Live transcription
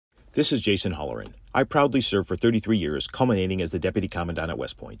This is Jason Holleran. I proudly served for 33 years, culminating as the Deputy Commandant at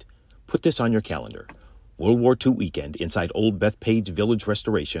West Point. Put this on your calendar. World War II weekend inside Old Bethpage Village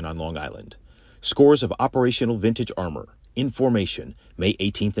Restoration on Long Island. Scores of operational vintage armor, in formation, May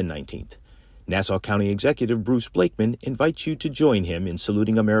 18th and 19th. Nassau County Executive Bruce Blakeman invites you to join him in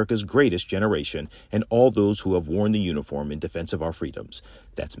saluting America's greatest generation and all those who have worn the uniform in defense of our freedoms.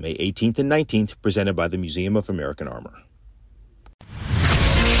 That's May 18th and 19th, presented by the Museum of American Armor.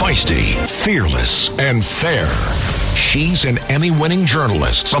 Feisty, fearless, and fair. She's an Emmy-winning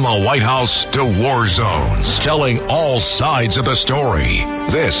journalist from the White House to war zones, telling all sides of the story.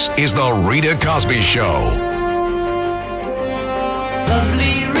 This is the Rita Cosby Show.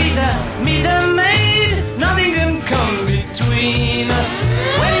 Lovely Rita, meet a maid, nothing can come between us.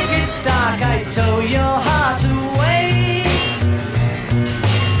 When it gets dark, I tow your heart away.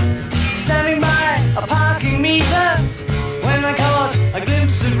 Standing by a parking meter, when I caught a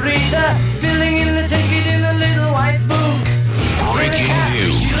glimpse of Rita, filling in the ticket in a little white book. Breaking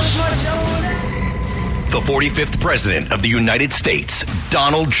news. The 45th President of the United States,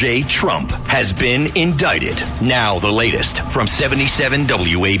 Donald J. Trump, has been indicted. Now the latest from 77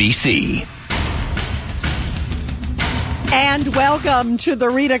 WABC. And welcome to the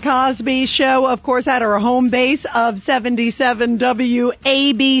Rita Cosby Show, of course, at our home base of 77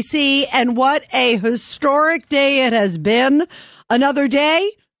 WABC. And what a historic day it has been. Another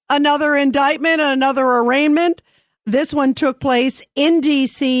day, another indictment, another arraignment. This one took place in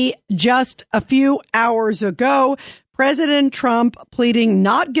D.C. just a few hours ago. President Trump pleading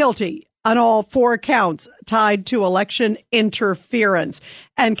not guilty on all 4 counts tied to election interference.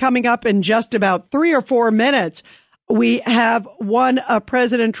 And coming up in just about 3 or 4 minutes, we have one of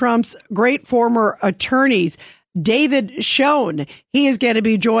President Trump's great former attorneys, David Schoen. He is going to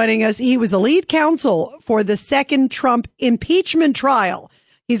be joining us. He was the lead counsel for the second Trump impeachment trial.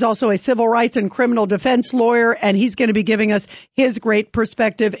 He's also a civil rights and criminal defense lawyer, and he's going to be giving us his great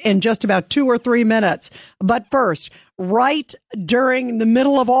perspective in just about 2 or 3 minutes. But first, right during the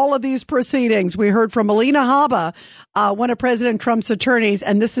middle of all of these proceedings, we heard from Alina Habba, one of President Trump's attorneys,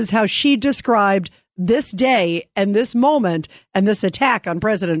 and this is how she described this day and this moment and this attack on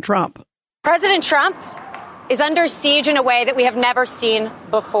President Trump. President Trump is under siege in a way that we have never seen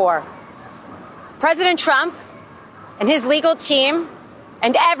before. President Trump and his legal team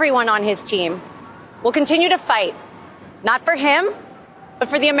and everyone on his team will continue to fight, not for him, but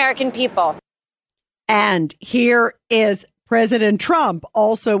for the American people. And here is President Trump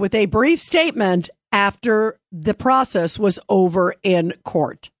also with a brief statement after the process was over in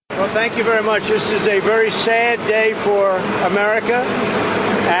court. Well, thank you very much. This is a very sad day for America.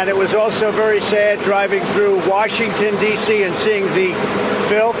 And it was also very sad driving through Washington, D.C. and seeing the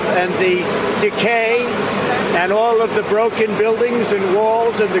filth and the decay and all of the broken buildings and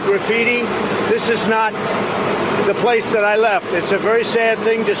walls and the graffiti. This is not the place that I left. It's a very sad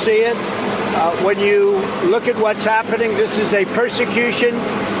thing to see it. When you look at what's happening, this is a persecution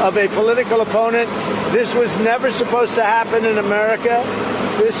of a political opponent. This was never supposed to happen in America.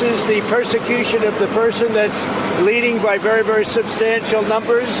 This is the persecution of the person that's leading by very, very substantial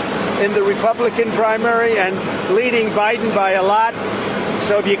numbers in the Republican primary and leading Biden by a lot.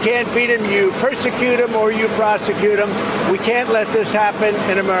 So if you can't beat him, you persecute him or you prosecute him. We can't let this happen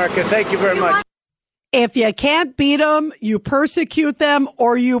in America. Thank you very much. If you can't beat them, you persecute them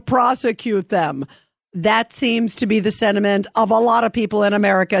or you prosecute them. That seems to be the sentiment of a lot of people in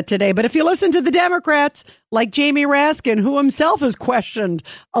America today. But if you listen to the Democrats, like Jamie Raskin, who himself has questioned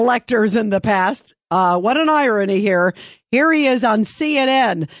electors in the past, what an irony here. Here he is on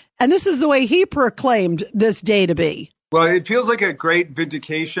CNN, and this is the way he proclaimed this day to be. Well, it feels like a great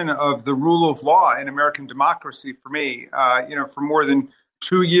vindication of the rule of law in American democracy for me. For more than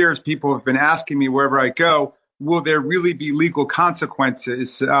 2 years, people have been asking me wherever I go, will there really be legal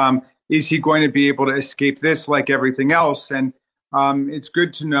consequences? Is he going to be able to escape this like everything else? And it's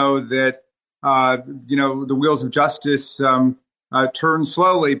good to know that, the wheels of justice turn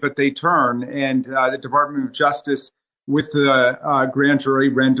slowly, but they turn. And the Department of Justice with the grand jury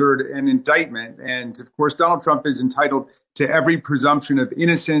rendered an indictment. And of course, Donald Trump is entitled to every presumption of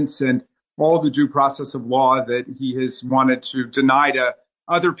innocence and all the due process of law that he has wanted to deny to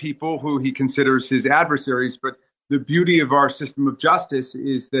other people who he considers his adversaries. But the beauty of our system of justice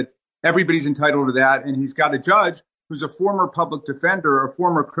is that everybody's entitled to that. And he's got a judge who's a former public defender, a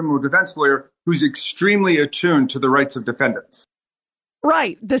former criminal defense lawyer, who's extremely attuned to the rights of defendants.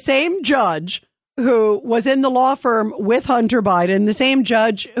 Right. The same judge who was in the law firm with Hunter Biden, the same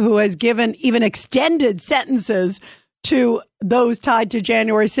judge who has given even extended sentences to those tied to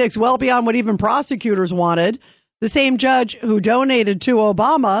January 6th, well beyond what even prosecutors wanted. The same judge who donated to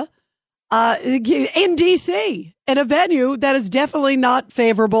Obama in D.C., in a venue that is definitely not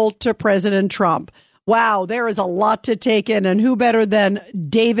favorable to President Trump. Wow, there is a lot to take in, and who better than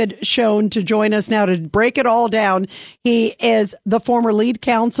David Schoen to join us now to break it all down. He is the former lead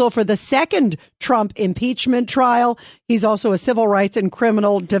counsel for the second Trump impeachment trial. He's also a civil rights and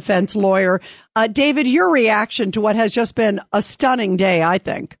criminal defense lawyer. David, your reaction to what has just been a stunning day, I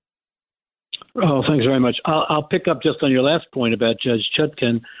think. Oh, thanks very much. I'll pick up just on your last point about Judge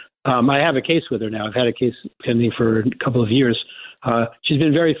Chutkan. I have a case with her now. I've had a case pending for a couple of years. She's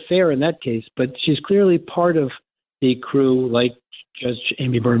been very fair in that case, but she's clearly part of the crew like Judge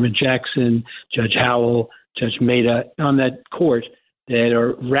Amy Berman Jackson, Judge Howell, Judge Mehta on that court that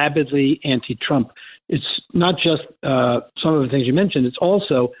are rabidly anti-Trump. It's not just some of the things you mentioned. It's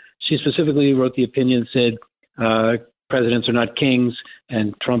also, she specifically wrote the opinion, said presidents are not kings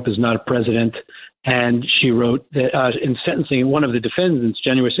and Trump is not a president. And she wrote that in sentencing one of the defendants,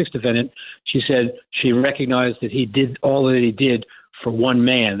 January 6th defendant, she said she recognized that he did all that he did for one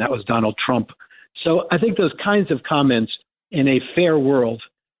man. That was Donald Trump. So I think those kinds of comments in a fair world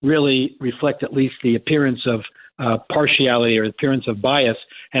really reflect at least the appearance of partiality or appearance of bias,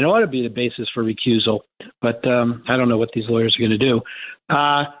 and ought to be the basis for recusal. But I don't know what these lawyers are going to do.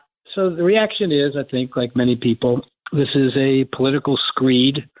 So the reaction is, I think, like many people, this is a political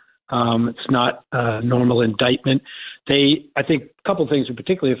screed. It's not a normal indictment. I think a couple of things are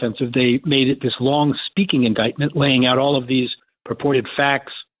particularly offensive. They made it this long speaking indictment, laying out all of these purported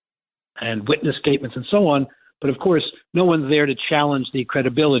facts and witness statements and so on. But of course, no one's there to challenge the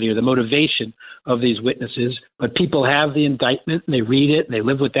credibility or the motivation of these witnesses. But people have the indictment and they read it and they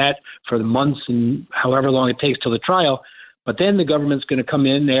live with that for the months and however long it takes till the trial. But then the government's going to come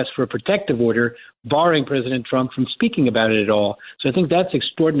in and ask for a protective order, barring President Trump from speaking about it at all. So I think that's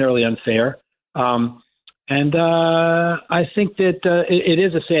extraordinarily unfair. And I think that it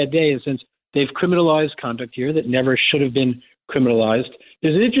is a sad day since they've criminalized conduct here that never should have been criminalized.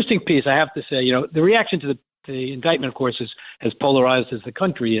 There's an interesting piece, I have to say. The reaction to the indictment, of course, is as polarized as the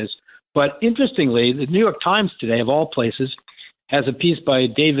country is. But interestingly, the New York Times today, of all places, has a piece by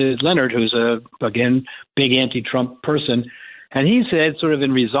David Leonard, who's again, big anti-Trump person. And he said, sort of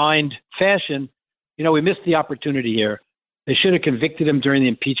in resigned fashion, we missed the opportunity here. They should have convicted him during the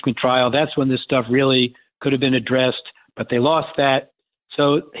impeachment trial. That's when this stuff really could have been addressed, but they lost that.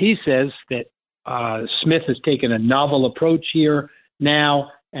 So he says that Smith has taken a novel approach here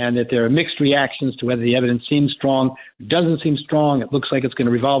now, and that there are mixed reactions to whether the evidence seems strong, doesn't seem strong. It looks like it's going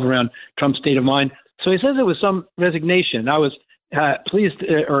to revolve around Trump's state of mind. So he says it was some resignation. I was pleased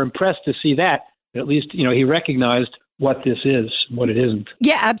or impressed to see that at least, he recognized what this is, what it isn't.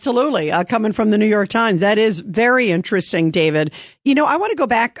 Yeah, absolutely. Coming from the New York Times, that is very interesting, David. I want to go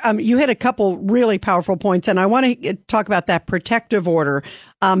back. You hit a couple really powerful points, and I want to talk about that protective order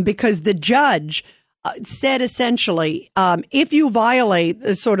because the judge said essentially, if you violate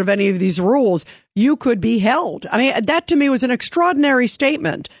sort of any of these rules, you could be held. I mean, that to me was an extraordinary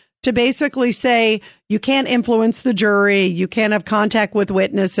statement. To basically say you can't influence the jury, you can't have contact with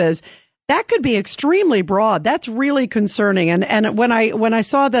witnesses. That could be extremely broad. That's really concerning. And when I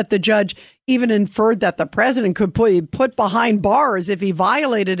saw that the judge even inferred that the president could be put behind bars if he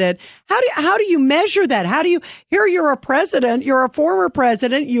violated it, how do you measure that? Here you're a president, you're a former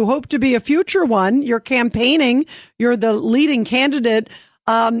president, you hope to be a future one, you're campaigning, you're the leading candidate.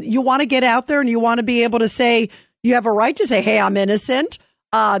 You want to get out there and you want to be able to say, you have a right to say, hey, I'm innocent.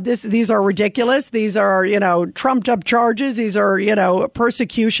 These are ridiculous. These are, trumped up charges. These are,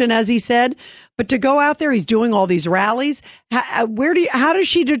 persecution, as he said. But to go out there, he's doing all these rallies. How does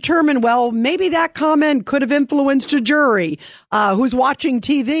she determine, well, maybe that comment could have influenced a jury, who's watching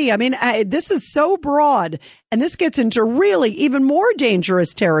TV? I mean, this is so broad, and this gets into really even more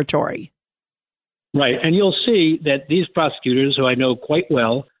dangerous territory. Right. And you'll see that these prosecutors, who I know quite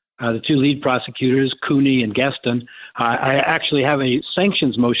well, the two lead prosecutors, Cooney and Gaston, I actually have a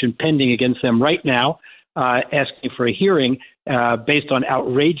sanctions motion pending against them right now, asking for a hearing based on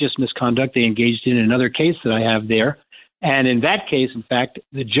outrageous misconduct they engaged in another case that I have there. And in that case, in fact,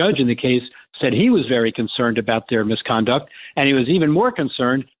 the judge in the case said he was very concerned about their misconduct, and he was even more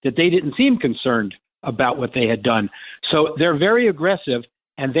concerned that they didn't seem concerned about what they had done. So they're very aggressive.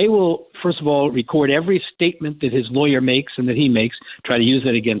 And they will, first of all, record every statement that his lawyer makes and that he makes, try to use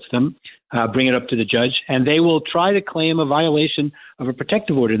that against them, bring it up to the judge, and they will try to claim a violation of a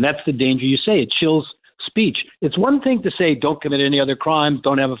protective order. And that's the danger you say. It chills speech. It's one thing to say, don't commit any other crimes,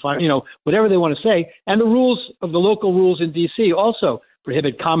 don't have a fire, whatever they want to say. And the rules of the local rules in D.C. also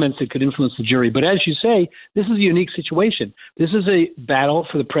prohibit comments that could influence the jury. But as you say, this is a unique situation. This is a battle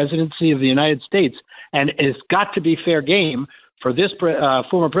for the presidency of the United States, and it's got to be fair game for this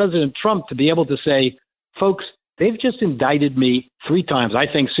former President Trump to be able to say, folks, they've just indicted me 3 times,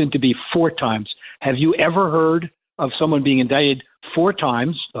 I think soon to be 4 times. Have you ever heard of someone being indicted 4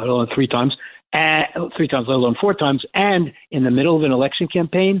 times, let alone 3 times, 3 times, let alone 4 times, and in the middle of an election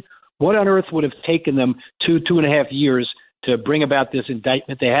campaign? What on earth would have taken them 2.5 years to bring about this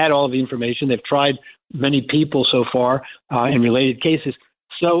indictment? They had all of the information. They've tried many people so far in related cases.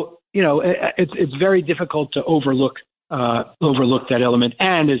 So, it's very difficult to overlook that element.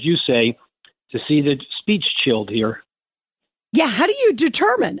 And as you say, to see the speech chilled here. Yeah. How do you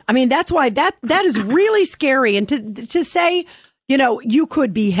determine? I mean, that's why that is really scary. And to say, you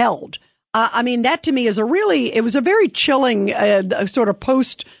could be held. I mean, that to me is it was a very chilling sort of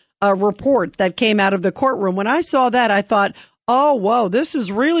post report that came out of the courtroom. When I saw that, I thought, oh, whoa, this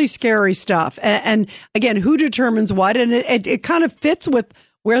is really scary stuff. And again, who determines what? And it kind of fits with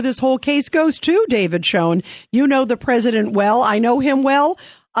where this whole case goes to, David Schoen. You know the president well. I know him well.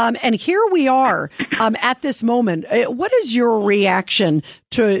 And here we are at this moment. What is your reaction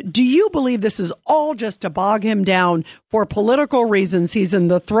to, do you believe this is all just to bog him down for political reasons? He's in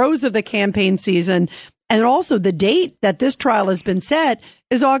the throes of the campaign season. And also the date that this trial has been set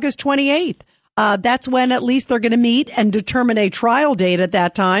is August 28th. That's when at least they're going to meet and determine a trial date at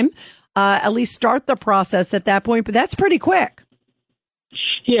that time, at least start the process at that point. But that's pretty quick.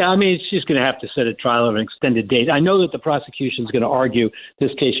 Yeah, I mean, she's going to have to set a trial of an extended date. I know that the prosecution is going to argue this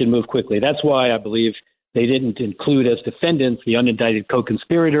case should move quickly. That's why I believe they didn't include as defendants the unindicted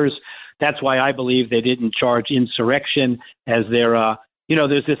co-conspirators. That's why I believe they didn't charge insurrection as their,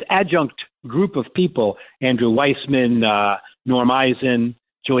 there's this adjunct group of people, Andrew Weissman, Norm Eisen,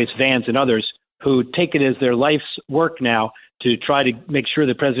 Joyce Vance, and others, who take it as their life's work now to try to make sure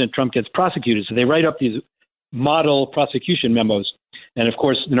that President Trump gets prosecuted. So they write up these model prosecution memos. And, of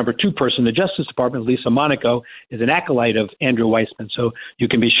course, the number 2 person, the Justice Department, Lisa Monaco, is an acolyte of Andrew Weissman. So you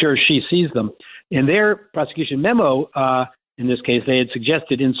can be sure she sees them. In their prosecution memo, in this case, they had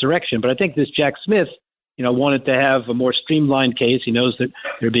suggested insurrection. But I think this Jack Smith, wanted to have a more streamlined case. He knows that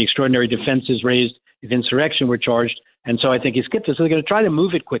there'd be extraordinary defenses raised if insurrection were charged. And so I think he skipped it. So they're going to try to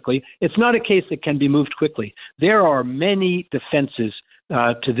move it quickly. It's not a case that can be moved quickly. There are many defenses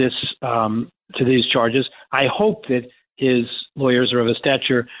to these charges. I hope that his lawyers are of a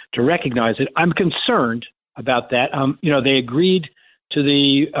stature to recognize it. I'm concerned about that. They agreed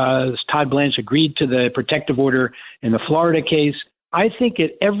to Todd Blanche agreed to the protective order in the Florida case. I think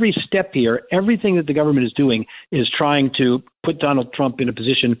at every step here, everything that the government is doing is trying to put Donald Trump in a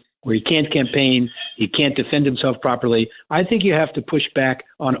position where he can't campaign, he can't defend himself properly. I think you have to push back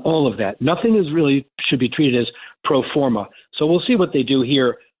on all of that. Nothing should be treated as pro forma. So we'll see what they do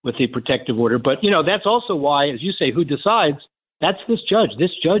here with the protective order. But, that's also why, as you say, who decides? That's this judge.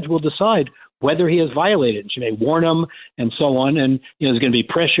 This judge will decide whether he has violated. She may warn him and so on. And, there's going to be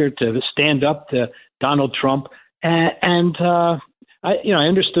pressure to stand up to Donald Trump. I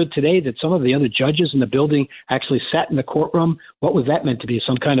understood today that some of the other judges in the building actually sat in the courtroom. What was that meant to be?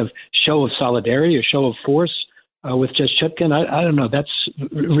 Some kind of show of solidarity or show of force with Judge Chutkan? I don't know. That's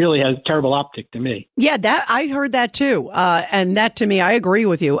really has terrible optic to me. Yeah, that I heard that too. And that to me, I agree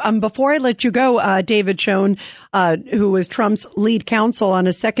with you. Before I let you go, David Schoen, who was Trump's lead counsel on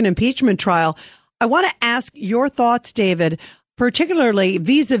a second impeachment trial, I want to ask your thoughts, David, particularly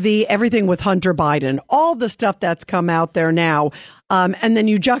vis-a-vis everything with Hunter Biden, all the stuff that's come out there now. And then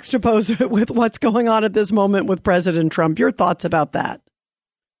you juxtapose it with what's going on at this moment with President Trump. Your thoughts about that?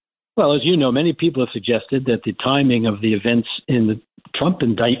 Well, as you know, many people have suggested that the timing of the events in the Trump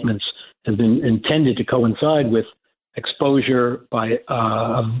indictments has been intended to coincide with exposure by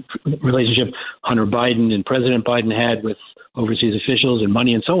a relationship Hunter Biden and President Biden had with overseas officials and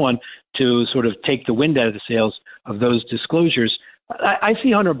money and so on to sort of take the wind out of the sails of those disclosures. I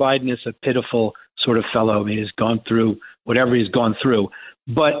see Hunter Biden as a pitiful sort of fellow. I mean, he's gone through whatever he's gone through.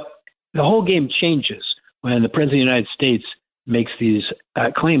 But the whole game changes when the President of the United States makes these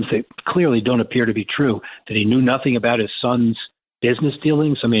claims that clearly don't appear to be true, that he knew nothing about his son's business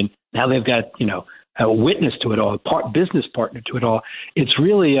dealings. I mean, now they've got, a witness to it all, a business partner to it all. It's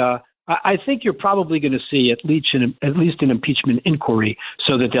really, I think you're probably going to see at least an impeachment inquiry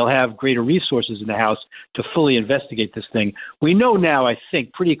so that they'll have greater resources in the House to fully investigate this thing. We know now, I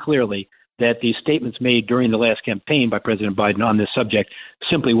think, pretty clearly that the statements made during the last campaign by President Biden on this subject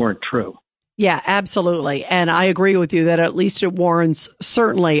simply weren't true. Yeah, absolutely. And I agree with you that at least it warrants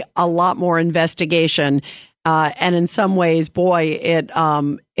certainly a lot more investigation. And in some ways, boy, it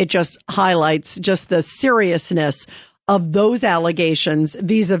just highlights just the seriousness of those allegations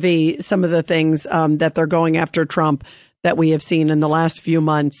vis-a-vis some of the things that they're going after Trump that we have seen in the last few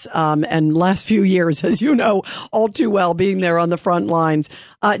months and last few years, as you know, all too well, being there on the front lines.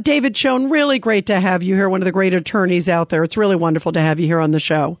 David Schoen, really great to have you here, one of the great attorneys out there. It's really wonderful to have you here on the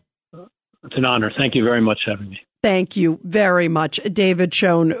show. It's an honor. Thank you very much for having me. Thank you very much, David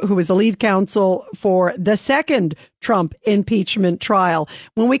Schoen, who is the lead counsel for the second Trump impeachment trial.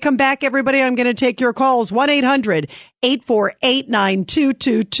 When we come back, everybody, I'm going to take your calls,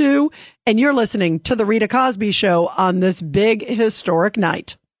 1-800-848-9222. And you're listening to The Rita Cosby Show on this big historic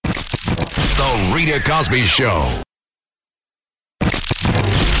night. The Rita Cosby Show.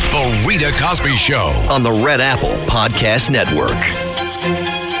 The Rita Cosby Show on the Red Apple Podcast Network.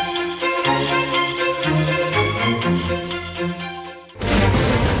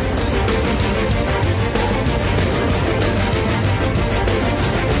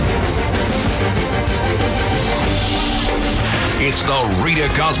 It's the Rita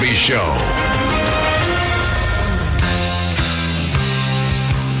Cosby Show.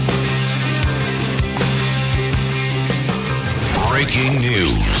 Breaking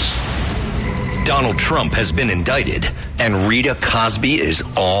news. Donald Trump has been indicted, and Rita Cosby is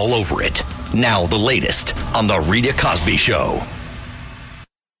all over it. Now the latest on the Rita Cosby Show.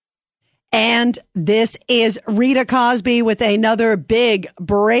 And this is Rita Cosby with another big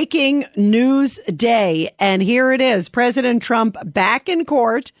breaking news day. And here it is. President Trump back in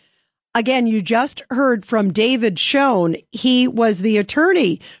court. Again, you just heard from David Schoen. He was the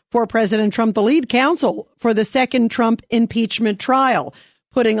attorney for President Trump, the lead counsel for the second Trump impeachment trial,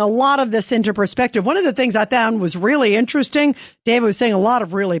 putting a lot of this into perspective. One of the things I found was really interesting. David was saying a lot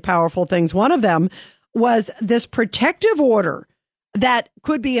of really powerful things. One of them was this protective order that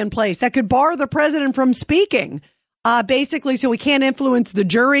could be in place that could bar the president from speaking, basically, so he can't influence the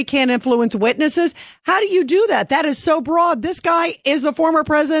jury, can't influence witnesses. How do you do that? That is so broad. This guy is the former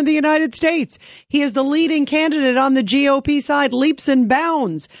president of the United States. He is the leading candidate on the GOP side, leaps and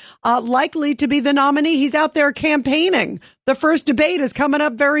bounds, likely to be the nominee. He's out there campaigning. The first debate is coming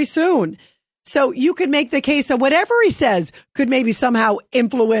up very soon. So you could make the case that whatever he says could maybe somehow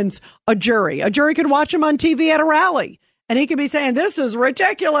influence a jury. A jury could watch him on TV at a rally. And he could be saying, this is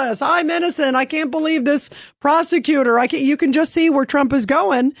ridiculous. I'm innocent. I can't believe this prosecutor. You can just see where Trump is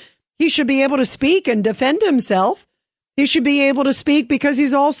going. He should be able to speak and defend himself. He should be able to speak because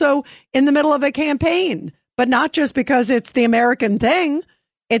he's also in the middle of a campaign, but not just because it's the American thing.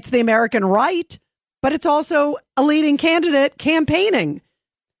 It's the American right, but it's also a leading candidate campaigning.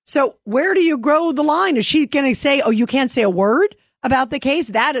 So where do you grow the line? Is she going to say, oh, you can't say a word about the case?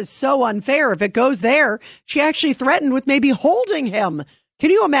 That is so unfair. If it goes there, she actually threatened with maybe holding him. Can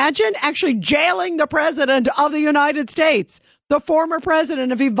you imagine actually jailing the president of the United States, the former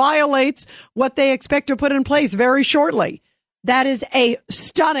president, if he violates what they expect to put in place very shortly? That is a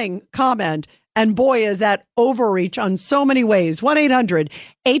stunning comment. And boy, is that overreach on so many ways.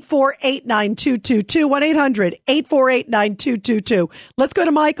 1-800-848-9222. 1-800-848-9222. Let's go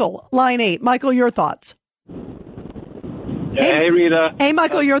to Michael, line 8. Michael, your thoughts. Hey, Rita. Hey,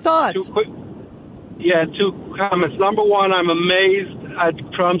 Michael, your thoughts. Two comments. Number one, I'm amazed at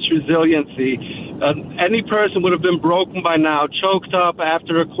Trump's resiliency. Any person would have been broken by now, choked up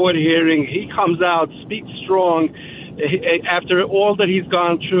after a court hearing. He comes out, speaks strong. After all that he's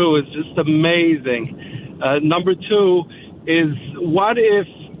gone through, it's just amazing. Number two is, what if,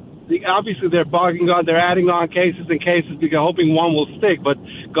 obviously they're bargaining on, they're adding on cases and cases because hoping one will stick, but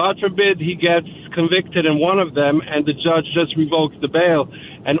God forbid he gets convicted in one of them and the judge just revokes the bail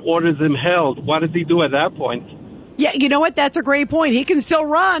and orders him held. What does he do at that point? Yeah, you know what? That's a great point. He can still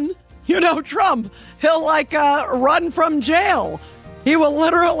run. You know, Trump, he'll run from jail. He will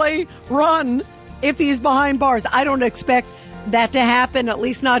literally run if he's behind bars. I don't expect that to happen, at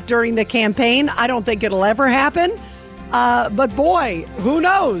least not during the campaign. I don't think it'll ever happen. But boy, who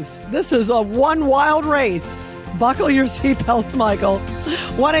knows? This is a one wild race. Buckle your seatbelts, Michael.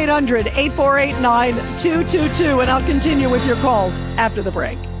 1-800-848-9222. And I'll continue with your calls after the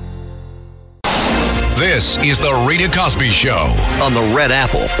break. This is the Rita Cosby Show on the Red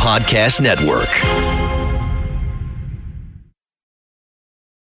Apple Podcast Network.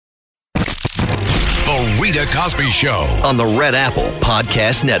 The Rita Cosby Show on the Red Apple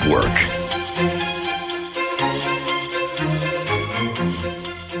Podcast Network.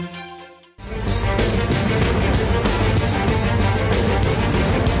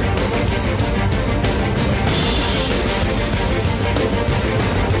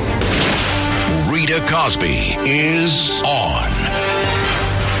 Rita Cosby is on.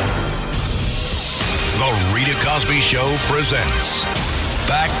 The Rita Cosby Show presents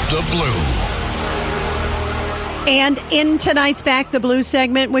Back the Blue. And in tonight's Back the Blue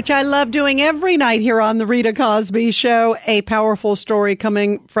segment, which I love doing every night here on the Rita Cosby Show, a powerful story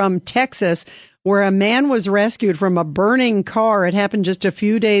coming from Texas where a man was rescued from a burning car. It happened just a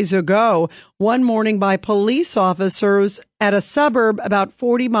few days ago, one morning by police officers at a suburb about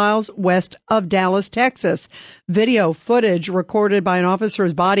 40 miles west of Dallas, Texas. Video footage recorded by an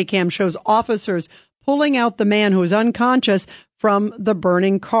officer's body cam shows officers pulling out the man who was unconscious from the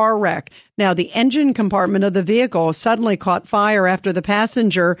burning car wreck. Now, the engine compartment of the vehicle suddenly caught fire after the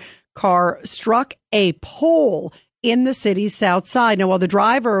passenger car struck a pole in the city's south side. Now, while the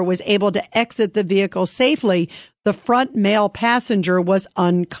driver was able to exit the vehicle safely, the front male passenger was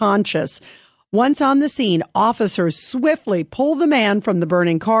unconscious. Once on the scene, officers swiftly pulled the man from the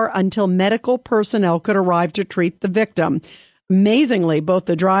burning car until medical personnel could arrive to treat the victim. Amazingly, both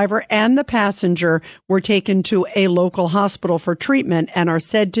the driver and the passenger were taken to a local hospital for treatment and are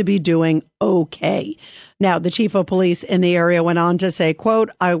said to be doing okay. Now, the chief of police in the area went on to say, quote,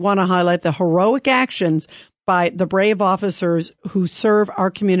 "I want to highlight the heroic actions by the brave officers who serve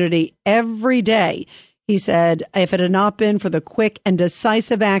our community every day." He said, "If it had not been for the quick and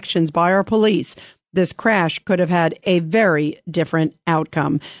decisive actions by our police, this crash could have had a very different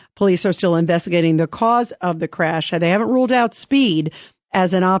outcome." Police are still investigating the cause of the crash. They haven't ruled out speed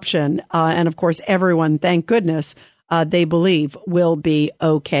as an option. And of course, everyone, thank goodness, they believe will be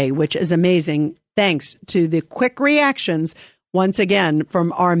okay, which is amazing. Thanks to the quick reactions, once again,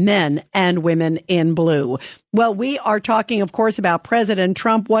 from our men and women in blue. Well, we are talking, of course, about President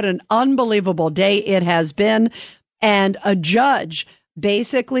Trump. What an unbelievable day it has been. And a judge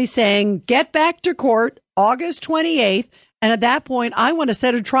basically saying, get back to court August 28th. And at that point, I want to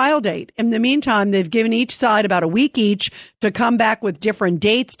set a trial date. In the meantime, they've given each side about a week each to come back with different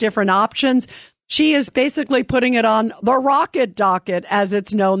dates, different options. She is basically putting it on the rocket docket, as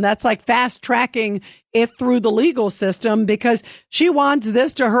it's known. That's like fast tracking it through the legal system because she wants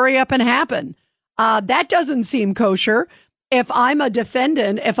this to hurry up and happen. That doesn't seem kosher. If I'm a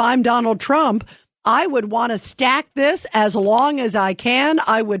defendant, if I'm Donald Trump, I would want to stack this as long as I can.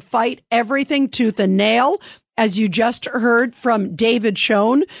 I would fight everything tooth and nail. As you just heard from David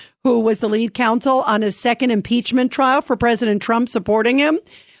Schoen, who was the lead counsel on his second impeachment trial for President Trump supporting him.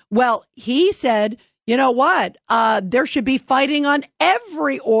 Well, he said, you know what? There should be fighting on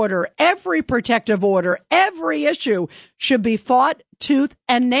every order, every protective order, every issue should be fought tooth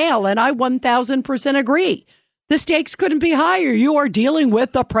and nail. And I 1000% agree. The stakes couldn't be higher. You are dealing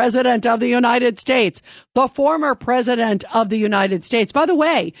with the president of the United States, the former president of the United States. By the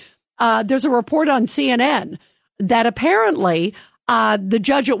way, there's a report on CNN that apparently the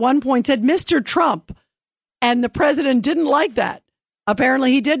judge at one point said, Mr. Trump, and the president didn't like that.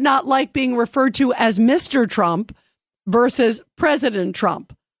 Apparently, he did not like being referred to as Mr. Trump versus President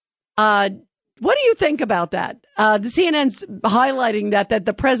Trump. What do you think about that? The CNN's highlighting that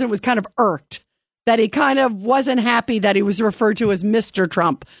the president was kind of irked, that he kind of wasn't happy that he was referred to as Mr.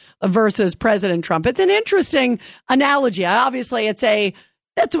 Trump versus President Trump. It's an interesting analogy. Obviously,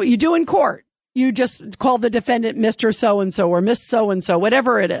 that's what you do in court. You just call the defendant Mr. So-and-so or Miss So-and-so,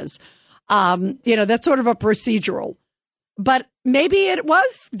 whatever it is. That's sort of a procedural. But maybe it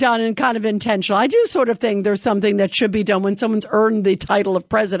was done in kind of intentional. I do sort of think there's something that should be done when someone's earned the title of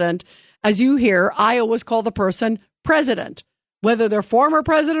president. As you hear, I always call the person president. Whether they're former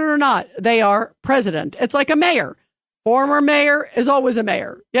president or not, they are president. It's like a mayor. Former mayor is always a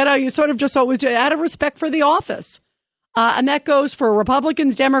mayor. You sort of just always do it out of respect for the office. And that goes for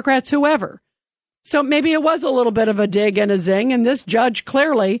Republicans, Democrats, whoever. So maybe it was a little bit of a dig and a zing. And this judge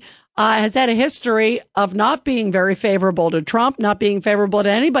clearly has had a history of not being very favorable to Trump, not being favorable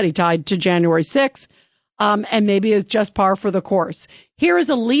to anybody tied to January 6th, and maybe is just par for the course. Here is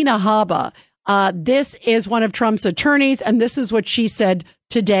Alina Habba. This is one of Trump's attorneys, and this is what she said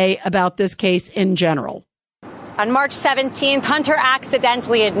today about this case in general. On March 17th, Hunter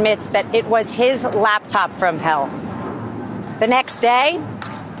accidentally admits that it was his laptop from hell. The next day,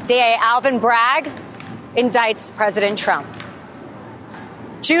 DA Alvin Bragg indicts President Trump.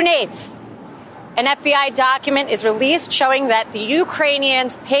 June 8th, an FBI document is released showing that the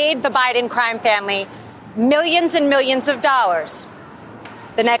Ukrainians paid the Biden crime family millions and millions of dollars.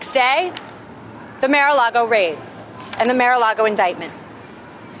 The next day, the Mar-a-Lago raid and the Mar-a-Lago indictment.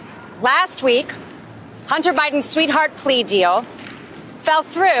 Last week, Hunter Biden's sweetheart plea deal fell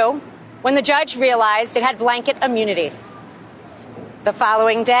through when the judge realized it had blanket immunity. The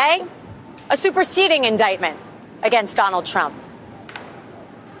following day, a superseding indictment against Donald Trump.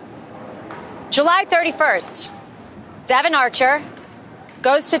 July 31st, Devin Archer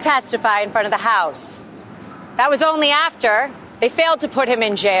goes to testify in front of the House. That was only after they failed to put him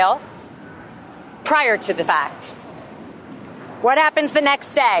in jail prior to the fact. What happens the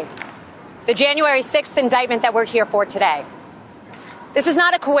next day? The January 6th indictment that we're here for today. This is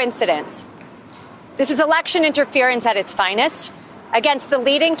not a coincidence. This is election interference at its finest against the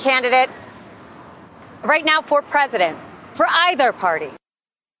leading candidate right now for president, for either party.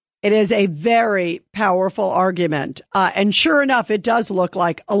 It is a very powerful argument. And sure enough, it does look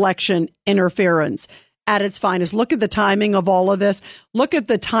like election interference at its finest. Look at the timing of all of this. Look at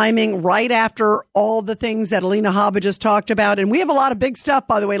the timing right after all the things that Alina Habba just talked about. And we have a lot of big stuff,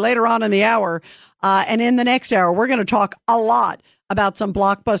 by the way, later on in the hour. And in the next hour, we're going to talk a lot about some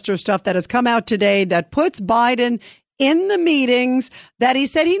blockbuster stuff that has come out today that puts Biden in the meetings that he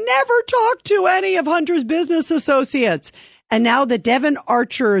said he never talked to any of Hunter's business associates. And now the Devon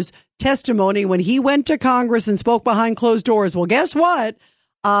Archer's testimony when he went to Congress and spoke behind closed doors. Well, guess what?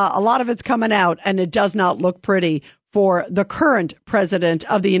 A lot of it's coming out, and it does not look pretty for the current president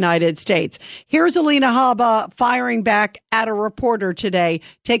of the United States. Here's Alina Habba firing back at a reporter today.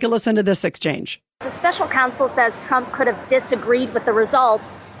 Take a listen to this exchange. The special counsel says Trump could have disagreed with the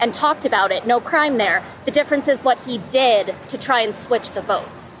results and talked about it. No crime there. The difference is what he did to try and switch the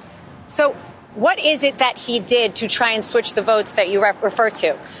votes. So what is it that he did to try and switch the votes that you refer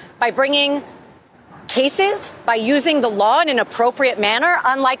to? By bringing cases, by using the law in an appropriate manner,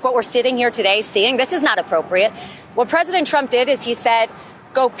 unlike what we're sitting here today seeing. This is not appropriate. What President Trump did is he said,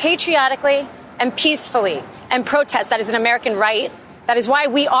 go patriotically and peacefully and protest. That is an American right. That is why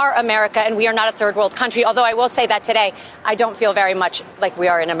we are America and we are not a third world country. Although I will say that today, I don't feel very much like we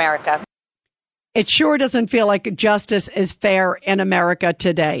are in America. It sure doesn't feel like justice is fair in America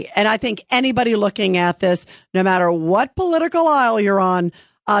today. And I think anybody looking at this, no matter what political aisle you're on,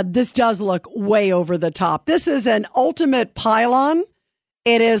 this does look way over the top. This is an ultimate pylon.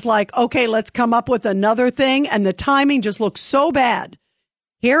 It is like, okay, let's come up with another thing. And the timing just looks so bad.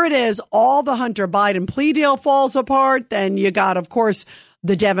 Here it is. All the Hunter Biden plea deal falls apart. Then you got, of course,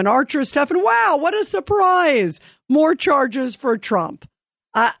 the Devon Archer stuff. And wow, what a surprise. More charges for Trump.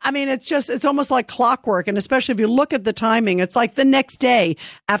 I mean, it's almost like clockwork. And especially if you look at the timing, it's like the next day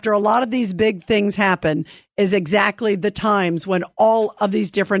after a lot of these big things happen is exactly the times when all of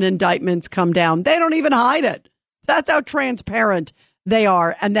these different indictments come down. They don't even hide it. That's how transparent they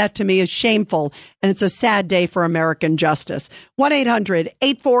are. And that to me is shameful. And it's a sad day for American justice.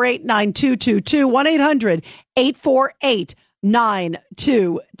 1-800-848-9222.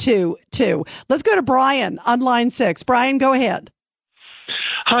 1-800-848-9222. Let's go to Brian on line 6. Brian, go ahead.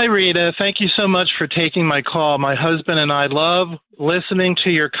 Hi, Rita. Thank you so much for taking my call. My husband and I love listening to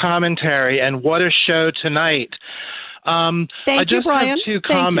your commentary, and what a show tonight. Thank you, Brian. I just have two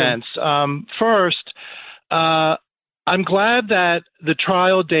comments. First, I'm glad that the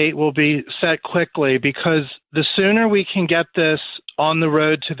trial date will be set quickly, because the sooner we can get this on the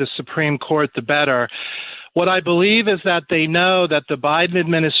road to the Supreme Court, the better. What I believe is that they know that the Biden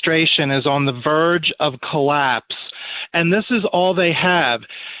administration is on the verge of collapse. And this is all they have.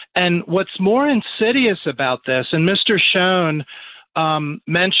 And what's more insidious about this, and Mr. Schoen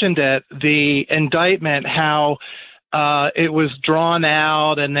mentioned it, the indictment, how it was drawn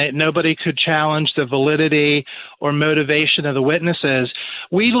out and that nobody could challenge the validity or motivation of the witnesses.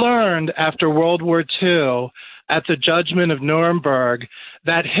 We learned after World War II at the judgment of Nuremberg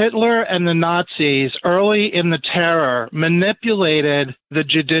that Hitler and the Nazis early in the terror manipulated the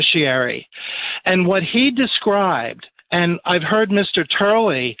judiciary. And what he described, and I've heard Mr.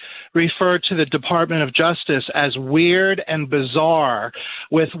 Turley refer to the Department of Justice as weird and bizarre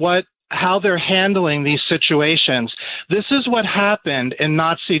with how they're handling these situations. This is what happened in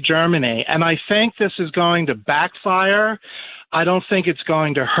Nazi Germany, and I think this is going to backfire. I don't think it's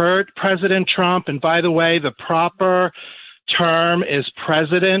going to hurt President Trump. And by the way, the proper term is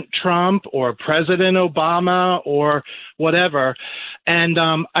President Trump or President Obama or whatever. And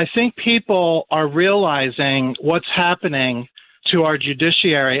I think people are realizing what's happening to our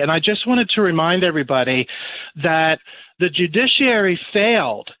judiciary. And I just wanted to remind everybody that the judiciary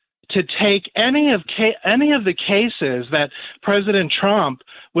failed to take any of the cases that President Trump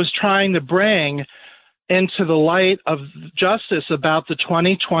was trying to bring into the light of justice about the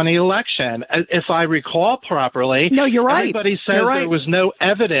 2020 election. If I recall properly, no, you're right. Everybody said there was no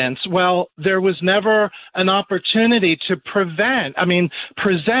evidence. Well, there was never an opportunity to present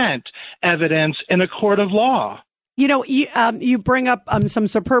evidence in a court of law. You know, you bring up some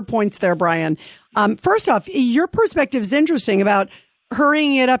superb points there, Brian. First off, your perspective is interesting about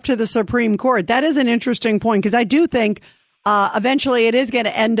hurrying it up to the Supreme Court. That is an interesting point, because I do think eventually it is going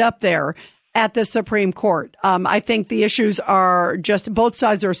to end up there at the Supreme Court. I think the issues are just, both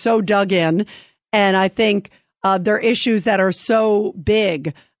sides are so dug in, and I think they're issues that are so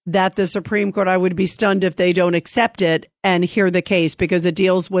big that the Supreme Court, I would be stunned if they don't accept it and hear the case, because it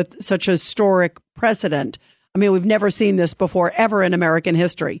deals with such a historic precedent. I mean, we've never seen this before, ever in American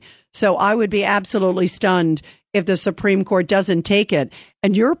history. So I would be absolutely stunned if the Supreme Court doesn't take it.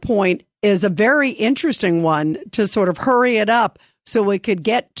 And your point is a very interesting one, to sort of hurry it up so we could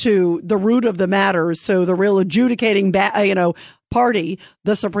get to the root of the matter. So the real adjudicating, party,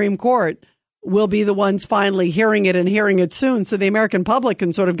 the Supreme Court, will be the ones finally hearing it and hearing it soon, so the American public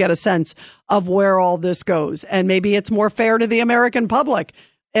can sort of get a sense of where all this goes. And maybe it's more fair to the American public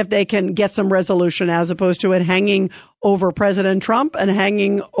if they can get some resolution, as opposed to it hanging over President Trump and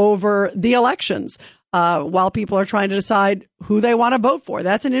hanging over the elections while people are trying to decide who they want to vote for.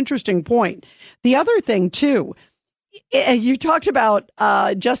 That's an interesting point. The other thing, too, you talked about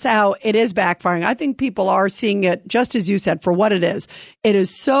just how it is backfiring. I think people are seeing it, just as you said, for what it is. It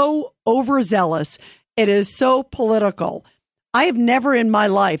is so overzealous. It is so political. I have never in my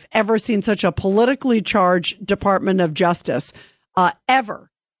life ever seen such a politically charged Department of Justice, ever,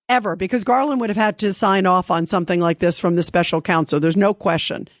 because Garland would have had to sign off on something like this from the special counsel. There's no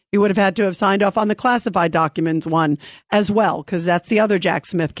question. He would have had to have signed off on the classified documents one as well, because that's the other Jack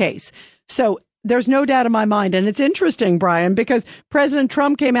Smith case. So there's no doubt in my mind. And it's interesting, Brian, because President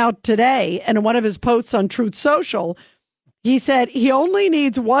Trump came out today, and in one of his posts on Truth Social, he said he only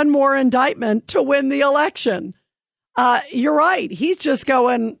needs one more indictment to win the election. You're right. He's just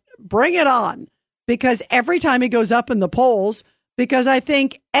going, bring it on, because every time he goes up in the polls, because I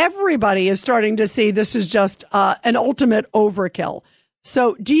think everybody is starting to see this is just an ultimate overkill.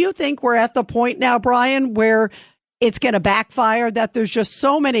 So do you think we're at the point now, Brian, where it's going to backfire, that there's just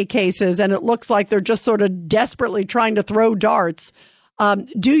so many cases and it looks like they're just sort of desperately trying to throw darts?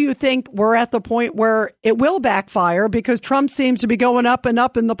 Do you think we're at the point where it will backfire, because Trump seems to be going up and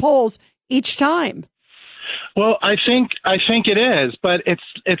up in the polls each time? Well, I think it is, but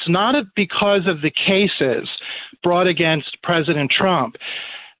it's not because of the cases brought against President Trump.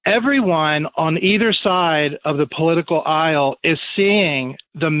 Everyone on either side of the political aisle is seeing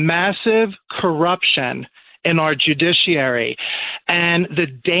the massive corruption in our judiciary and the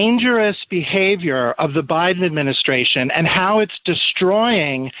dangerous behavior of the Biden administration and how it's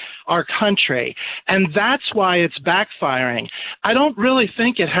destroying our country. And that's why it's backfiring. I don't really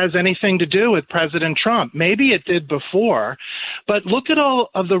think it has anything to do with President Trump. Maybe it did before, but look at all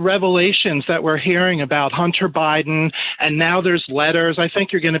of the revelations that we're hearing about Hunter Biden, and now there's letters. I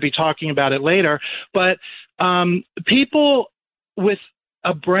think you're going to be talking about it later, but people with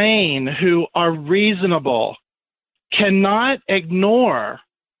a brain who are reasonable cannot ignore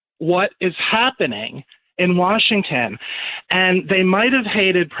what is happening in Washington. And they might have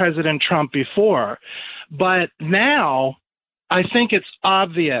hated President Trump before, but now I think it's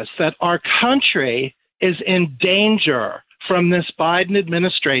obvious that our country is in danger from this Biden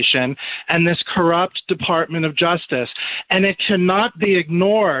administration and this corrupt Department of Justice, and it cannot be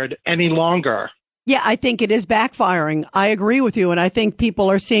ignored any longer. Yeah, I think it is backfiring. I agree with you. And I think people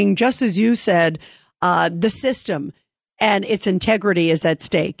are seeing, just as you said, the system and its integrity is at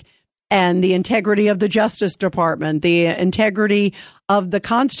stake, and the integrity of the Justice Department, the integrity of the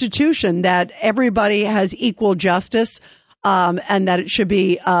Constitution, that everybody has equal justice, and that it should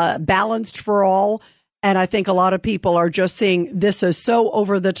be balanced for all. And I think a lot of people are just seeing this as so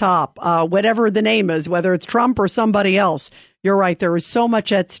over the top, whatever the name is, whether it's Trump or somebody else. You're right. There is so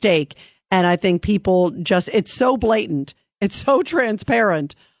much at stake. And I think people just, it's so blatant, it's so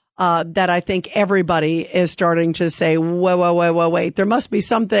transparent, that I think everybody is starting to say, wait, there must be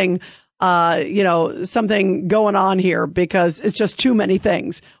something, something going on here, because it's just too many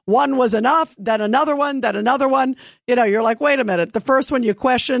things. One was enough, then another one, then another one. You're like, wait a minute. The first one you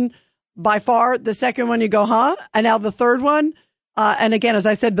question by far, the second one you go, huh? And now the third one. And again, as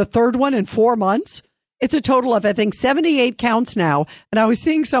I said, the third one in 4 months. It's a total of, I think, 78 counts now. And I was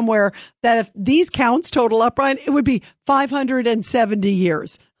seeing somewhere that if these counts total up, Brian, it would be 570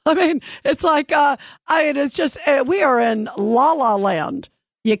 years. I mean, it's like, it's just, we are in la la land.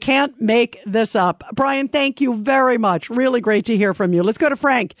 You can't make this up. Brian, thank you very much. Really great to hear from you. Let's go to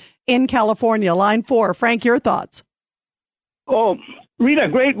Frank in California, line 4. Frank, your thoughts. Oh, Rita,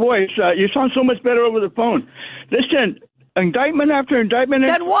 great voice. You sound so much better over the phone. Listen, indictment after indictment.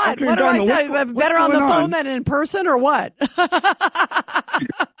 Then what? What do I say? Better on the phone than in person, or what?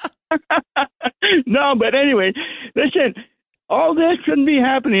 No, but anyway, listen, all this shouldn't be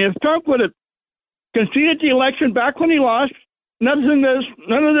happening. If Trump would have conceded the election back when he lost, none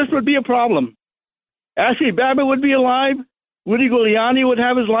of this would be a problem. Ashley Babbitt would be alive. Rudy Giuliani would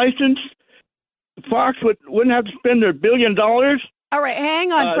have his license. Fox wouldn't have to spend their $1 billion. All right,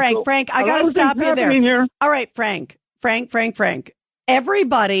 hang on, Frank. Frank, I got to stop you there. Here. All right, Frank.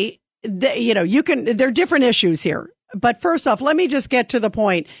 everybody, there are different issues here. But first off, let me just get to the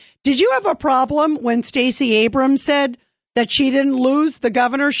point. Did you have a problem when Stacey Abrams said that she didn't lose the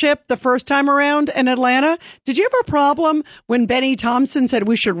governorship the first time around in Atlanta? Did you have a problem when Benny Thompson said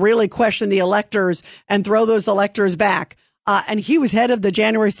we should really question the electors and throw those electors back? And he was head of the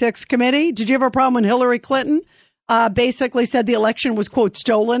January 6th committee. Did you have a problem when Hillary Clinton basically said the election was, quote,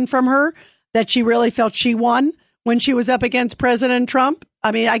 stolen from her, that she really felt she won when she was up against President Trump?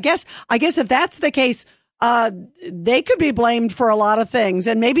 I mean, I guess if that's the case, they could be blamed for a lot of things,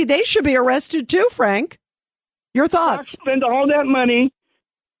 and maybe they should be arrested too, Frank. Your thoughts? Spend all that money.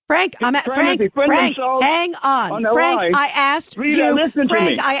 Frank, hang on. Frank, I asked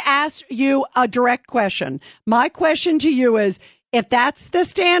I asked you a direct question. My question to you is, if that's the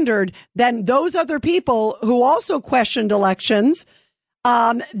standard, then those other people who also questioned elections,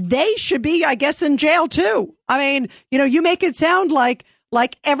 they should be, I guess, in jail too. I mean, you make it sound like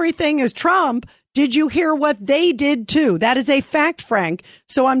everything is Trump. Did you hear what they did too? That is a fact, Frank.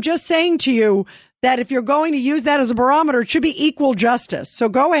 So I'm just saying to you that if you're going to use that as a barometer, it should be equal justice. So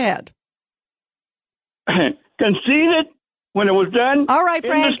go ahead. Conceded when it was done. All right,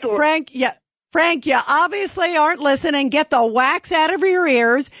 Frank, you obviously aren't listening. Get the wax out of your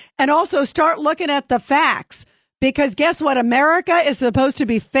ears and also start looking at the facts. Because guess what? America is supposed to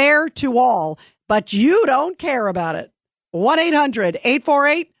be fair to all, but you don't care about it.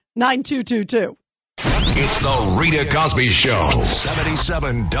 1-800-848-9222. It's the Rita Cosby Show,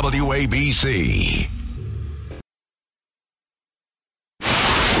 77 WABC.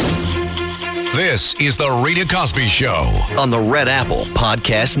 This is the Rita Cosby Show on the Red Apple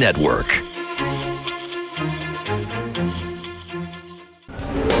Podcast Network.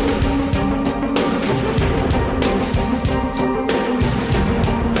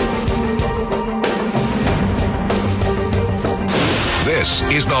 This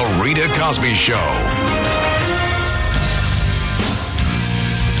is the Rita Cosby Show.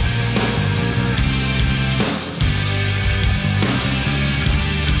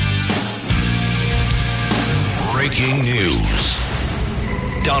 Breaking news.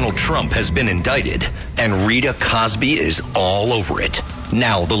 Donald Trump has been indicted, and Rita Cosby is all over it.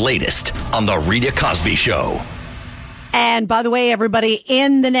 Now the latest on the Rita Cosby Show. And by the way, everybody,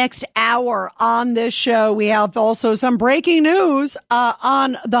 in the next hour on this show, we have also some breaking news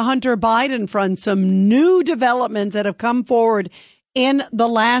on the Hunter Biden front, some new developments that have come forward in the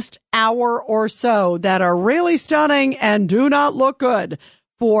last hour or so that are really stunning and do not look good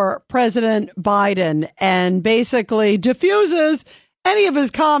for President Biden, and basically diffuses any of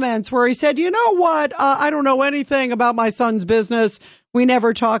his comments where he said, you know what, I don't know anything about my son's business. We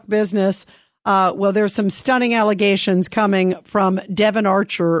never talk business. Well, there's some stunning allegations coming from Devin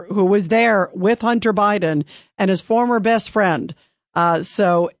Archer, who was there with Hunter Biden and his former best friend.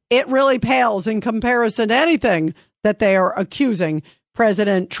 So it really pales in comparison to anything that they are accusing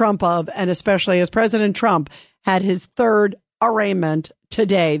President Trump of, and especially as President Trump had his third arraignment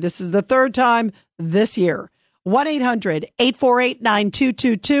today. This is the third time this year.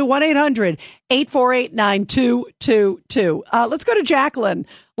 1-800-848-9222. 1-800-848-9222. Let's go to Jacqueline.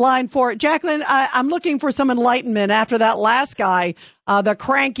 Line 4. Jacqueline, I'm looking for some enlightenment after that last guy, the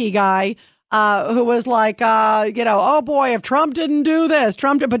cranky guy, who was like, oh boy, if Trump didn't do this,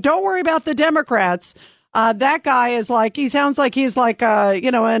 but don't worry about the Democrats. That guy is like, he sounds like he's like,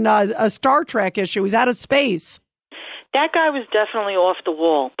 in a Star Trek issue. He's out of space. That guy was definitely off the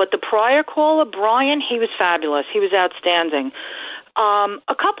wall. But the prior caller, Brian, he was fabulous. He was outstanding.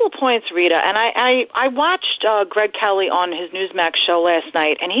 A couple of points, Rita, and I watched Greg Kelly on his Newsmax show last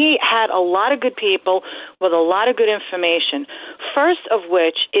night, and he had a lot of good people with a lot of good information. First of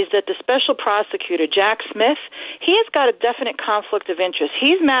which is that the special prosecutor, Jack Smith, he has got a definite conflict of interest.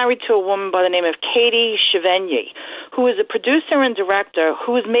 He's married to a woman by the name of Katie Chevenier, who is a producer and director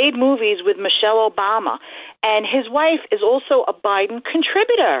who has made movies with Michelle Obama, and his wife is also a Biden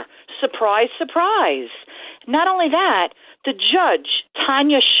contributor. Surprise, surprise. Not only that, the judge,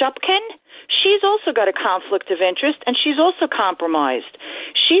 Tanya Shupkin, she's also got a conflict of interest, and she's also compromised.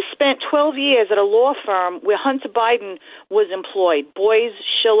 She spent 12 years at a law firm where Hunter Biden was employed, Boies,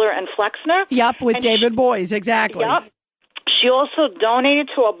 Schiller, and Flexner. Yep, with David Boies, exactly. Yep. She also donated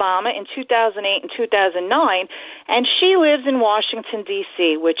to Obama in 2008 and 2009, and she lives in Washington,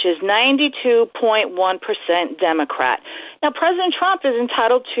 D.C., which is 92.1% Democrat. Now, President Trump is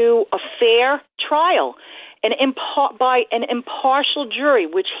entitled to a fair trial. by an impartial jury,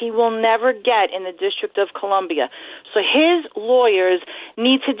 which he will never get in the District of Columbia. So his lawyers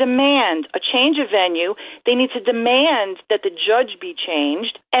need to demand a change of venue. They need to demand that the judge be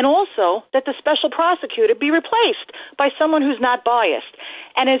changed, and also that the special prosecutor be replaced by someone who's not biased.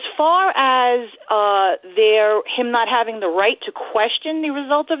 And as far as him not having the right to question the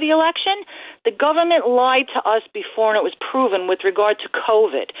result of the election, the government lied to us before, and it was proven with regard to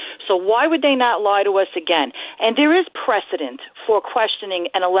COVID. So why would they not lie to us again? And there is precedent for questioning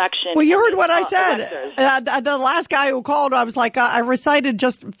an election. Well, you heard what I said. The last guy who called, I was like, I recited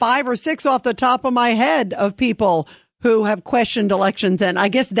just 5 or 6 off the top of my head of people who have questioned elections. And I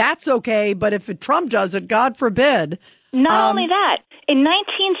guess that's okay. But if Trump does it, God forbid. Not only that. In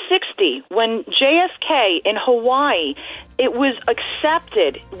 1960, when JFK in Hawaii, it was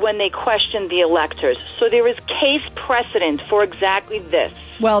accepted when they questioned the electors. So there is case precedent for exactly this.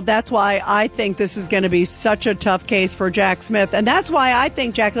 Well, that's why I think this is going to be such a tough case for Jack Smith. And that's why I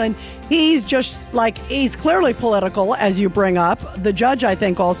think, Jacqueline, he's clearly political, as you bring up. The judge, I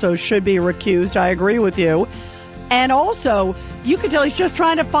think, also should be recused. I agree with you. And also, you can tell he's just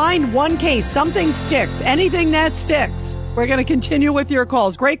trying to find one case. Something sticks. Anything that sticks. We're going to continue with your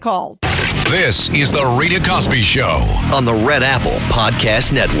calls. Great call. This is the Rita Cosby Show on the Red Apple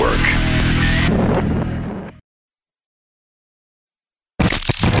Podcast Network.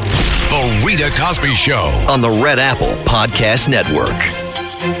 The Rita Cosby Show on the Red Apple Podcast Network.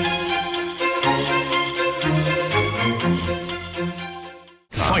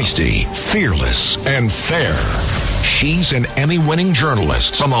 Feisty, fearless, and fair. She's an Emmy-winning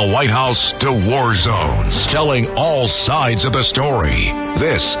journalist from the White House to war zones, telling all sides of the story.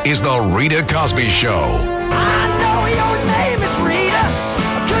 This is the Rita Cosby Show. I know your name is Rita,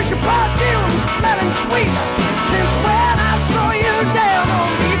 'cause your perfume smelling sweet. Since when I saw you down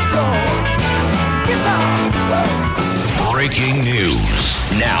on the floor. Guitar. Breaking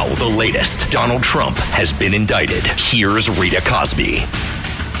news. Now the latest. Donald Trump has been indicted. Here's Rita Cosby.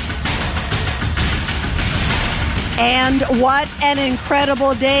 And what an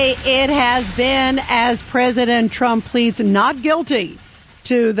incredible day it has been as President Trump pleads not guilty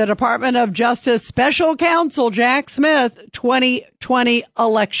to the Department of Justice Special Counsel Jack Smith 2020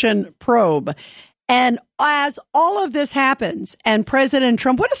 election probe. And as all of this happens, and President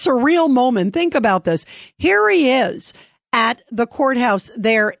Trump, what a surreal moment. Think about this. Here he is at the courthouse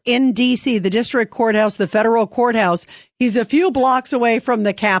there in D.C., the district courthouse, the federal courthouse. He's a few blocks away from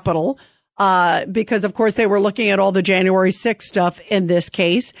the Capitol. Because, of course, they were looking at all the January 6th stuff in this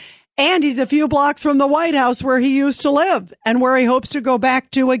case. And he's a few blocks from the White House where he used to live and where he hopes to go back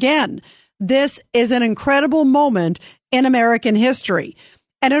to again. This is an incredible moment in American history.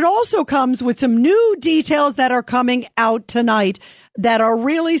 And it also comes with some new details that are coming out tonight that are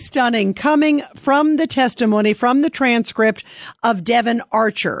really stunning, coming from the testimony, from the transcript of Devon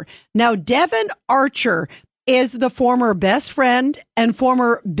Archer. Now, Devon Archer is the former best friend and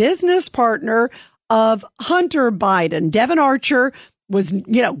former business partner of Hunter Biden. Devon Archer was,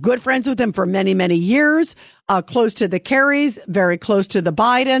 good friends with him for many, many years, close to the Kerrys, very close to the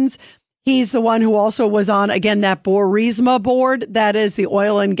Bidens. He's the one who also was on, again, that Burisma board. That is the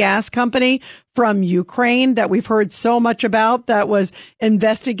oil and gas company from Ukraine that we've heard so much about, that was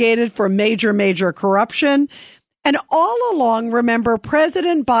investigated for major, major corruption. And all along, remember,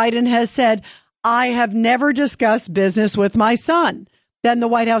 President Biden has said, I have never discussed business with my son. Then the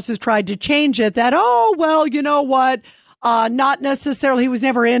White House has tried to change it that, you know what? Not necessarily. He was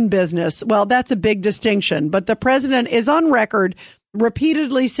never in business. Well, that's a big distinction. But the president is on record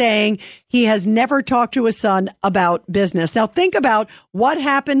repeatedly saying he has never talked to his son about business. Now, think about what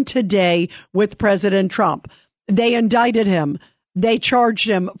happened today with President Trump. They indicted him. They charged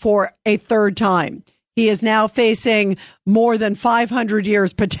him for a third time. He is now facing more than 500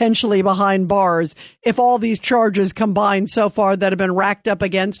 years potentially behind bars if all these charges combined so far that have been racked up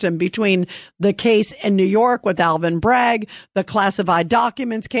against him, between the case in New York with Alvin Bragg, the classified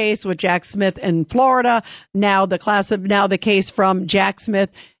documents case with Jack Smith in Florida, now the case from Jack Smith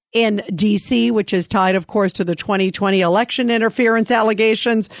in D.C., which is tied, of course, to the 2020 election interference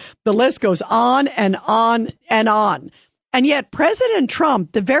allegations. The list goes on and on and on. And yet President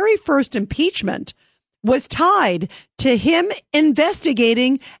Trump, the very first impeachment, was tied to him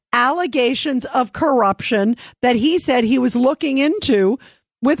investigating allegations of corruption that he said he was looking into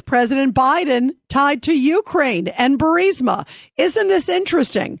with President Biden, tied to Ukraine and Burisma. Isn't this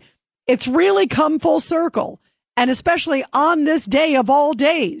interesting? It's really come full circle. And especially on this day of all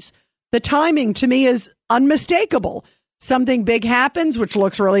days, the timing to me is unmistakable. Something big happens, which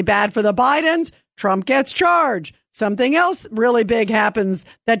looks really bad for the Bidens. Trump gets charged. Something else really big happens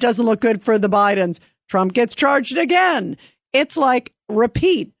that doesn't look good for the Bidens. Trump gets charged again. It's like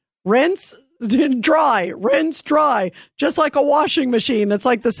repeat, rinse, dry, rinse, dry, just like a washing machine. It's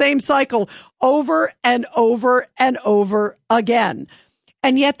like the same cycle over and over and over again.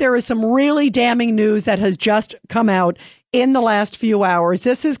 And yet there is some really damning news that has just come out in the last few hours.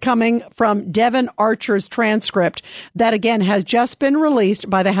 This is coming from Devon Archer's transcript that, again, has just been released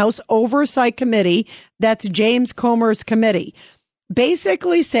by the House Oversight Committee. That's James Comer's committee.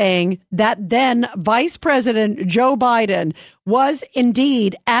 Basically saying that then Vice President Joe Biden was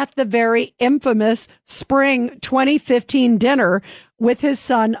indeed at the very infamous spring 2015 dinner with his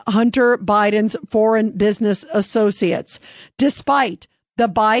son Hunter Biden's foreign business associates, despite the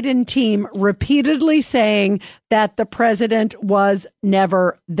Biden team repeatedly saying that the president was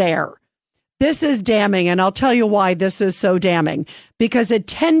never there. This is damning, and I'll tell you why this is so damning. Because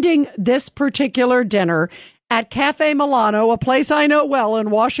attending this particular dinner at Cafe Milano, a place I know well in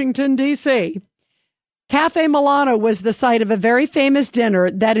Washington, D.C., Cafe Milano was the site of a very famous dinner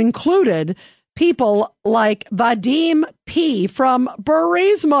that included people like Vadim P. from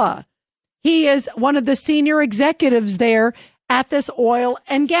Burisma. He is one of the senior executives there at this oil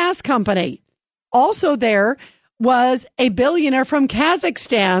and gas company. Also there was a billionaire from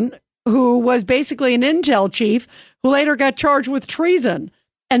Kazakhstan who was basically an intel chief who later got charged with treason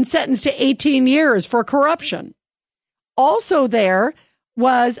and sentenced to 18 years for corruption. Also there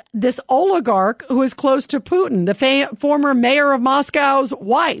was this oligarch who is close to Putin, the former mayor of Moscow's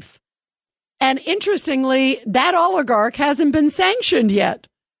wife. And interestingly, that oligarch hasn't been sanctioned yet,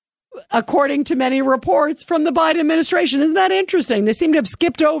 according to many reports from the Biden administration. Isn't that interesting? They seem to have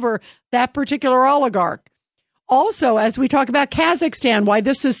skipped over that particular oligarch. Also, as we talk about Kazakhstan, why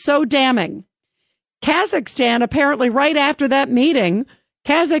this is so damning. Kazakhstan, apparently right after that meeting,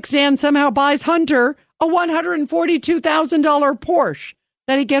 Kazakhstan somehow buys Hunter a $142,000 Porsche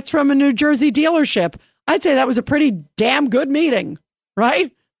that he gets from a New Jersey dealership. I'd say that was a pretty damn good meeting,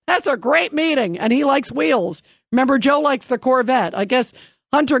 right? That's a great meeting. And he likes wheels. Remember, Joe likes the Corvette. I guess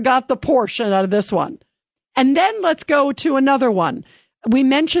Hunter got the Porsche out of this one. And then let's go to another one. We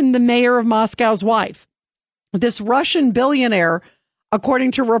mentioned the mayor of Moscow's wife. This Russian billionaire,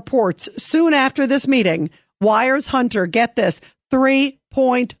 according to reports, soon after this meeting, wires Hunter, get this,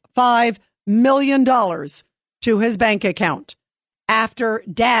 $3.5 million to his bank account after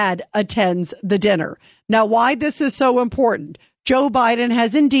dad attends the dinner. Now, why this is so important? Joe Biden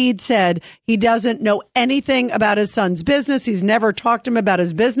has indeed said he doesn't know anything about his son's business. He's never talked to him about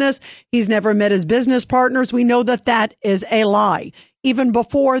his business. He's never met his business partners. We know that that is a lie. Even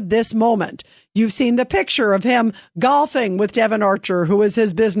before this moment, you've seen the picture of him golfing with Devon Archer, who is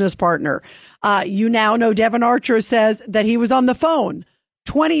his business partner. You now know Devon Archer says that he was on the phone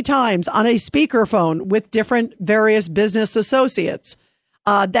 20 times on a speakerphone with different various business associates.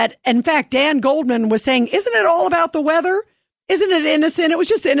 That, in fact, Dan Goldman was saying, isn't it all about the weather? Isn't it innocent? It was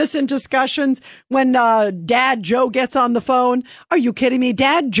just innocent discussions when Dad Joe gets on the phone. Are you kidding me?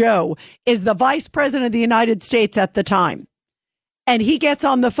 Dad Joe is the vice president of the United States at the time. And he gets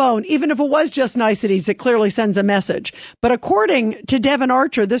on the phone, even if it was just niceties, it clearly sends a message. But according to Devon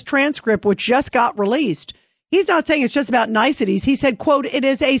Archer, this transcript, which just got released, he's not saying it's just about niceties. He said, quote, it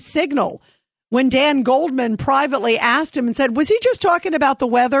is a signal. When Dan Goldman privately asked him and said, was he just talking about the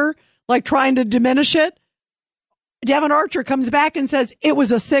weather, like trying to diminish it? Devon Archer comes back and says it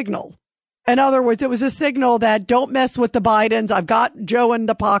was a signal. In other words, it was a signal that don't mess with the Bidens. I've got Joe in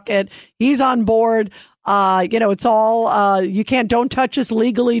the pocket. He's on board. It's all, don't touch us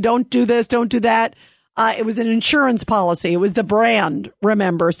legally. Don't do this. Don't do that. It was an insurance policy. It was the brand,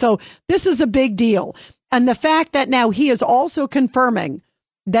 remember? So this is a big deal. And the fact that now he is also confirming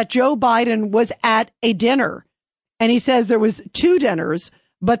that Joe Biden was at a dinner, and he says there was 2 dinners,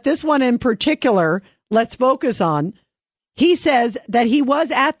 but this one in particular, let's focus on. He says that he was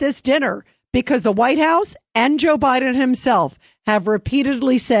at this dinner because the White House and Joe Biden himself have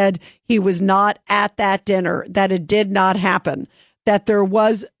repeatedly said he was not at that dinner, that it did not happen, that there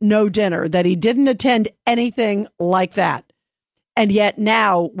was no dinner, that he didn't attend anything like that. And yet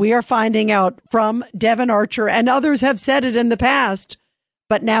now we are finding out from Devon Archer, and others have said it in the past,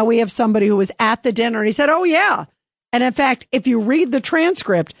 but now we have somebody who was at the dinner and he said, oh yeah. And in fact, if you read the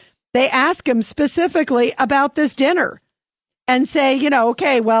transcript, they ask him specifically about this dinner and say,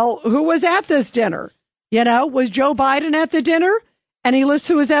 okay, well, who was at this dinner? Was Joe Biden at the dinner? And he lists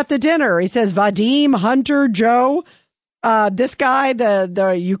who was at the dinner. He says Vadim, Hunter, Joe, this guy,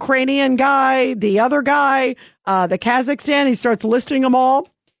 the Ukrainian guy, the other guy, the Kazakhstan. He starts listing them all.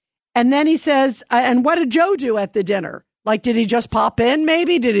 And then he says, and what did Joe do at the dinner? Like, did he just pop in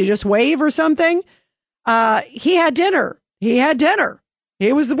maybe? Did he just wave or something? He had dinner. He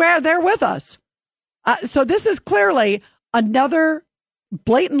was there with us. So this is clearly another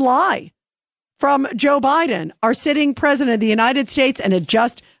blatant lie from Joe Biden, our sitting president of the United States, and it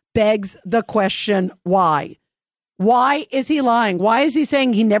just begs the question, why? Why is he lying? Why is he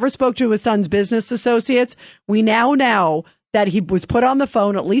saying he never spoke to his son's business associates? We now know that he was put on the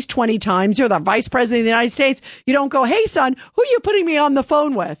phone at least 20 times. You're the vice president of the United States. You don't go, hey, son, who are you putting me on the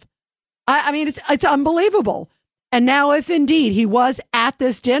phone with? I mean, it's unbelievable. And now if indeed he was at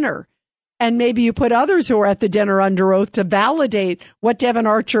this dinner, and maybe you put others who are at the dinner under oath to validate what Devin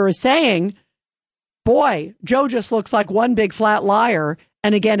Archer is saying, boy, Joe just looks like one big flat liar.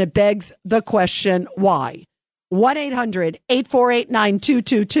 And again, it begs the question, why?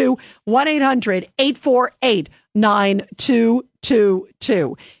 1-800-848-9222,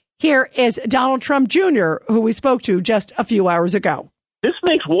 1-800-848-9222. Here is Donald Trump Jr., who we spoke to just a few hours ago. This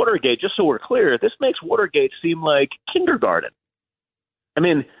makes Watergate, just so we're clear, this makes Watergate seem like kindergarten. I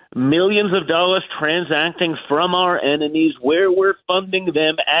mean, millions of dollars transacting from our enemies where we're funding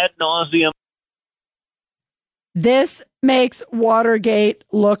them ad nauseum. This makes Watergate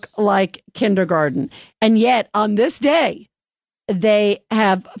look like kindergarten. And yet on this day, they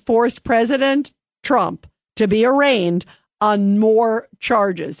have forced President Trump to be arraigned on more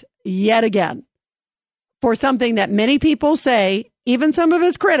charges yet again for something that many people say, even some of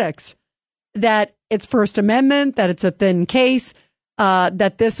his critics, that it's First Amendment, that it's a thin case,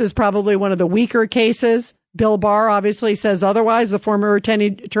 that this is probably one of the weaker cases. Bill Barr obviously says otherwise, the former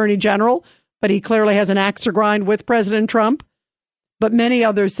attorney general, but he clearly has an axe to grind with President Trump. But many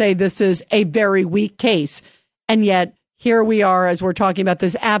others say this is a very weak case. And yet here we are as we're talking about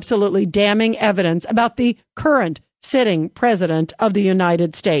this absolutely damning evidence about the current sitting president of the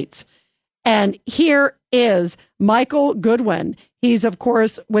United States. And here is Michael Goodwin. He's, of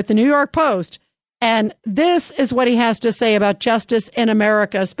course, with the New York Post. And this is what he has to say about justice in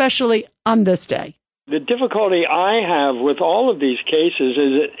America, especially on this day. The difficulty I have with all of these cases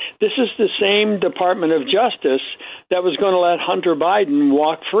is that this is the same Department of Justice that was going to let Hunter Biden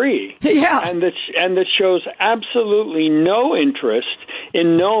walk free. Yeah. And that shows absolutely no interest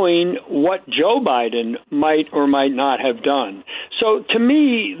in knowing what Joe Biden might or might not have done. So to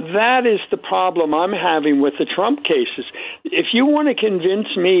me, that is the problem I'm having with the Trump cases. If you want to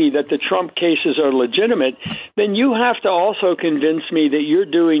convince me that the Trump cases are legitimate, then you have to also convince me that you're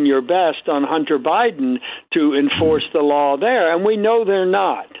doing your best on Hunter Biden to enforce the law there. And we know they're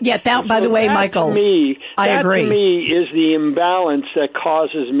not. Yeah, that, by the way, Michael, I agree. That to me is the imbalance that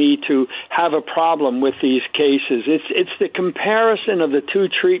causes me to have a problem with these cases. It's the comparison of the two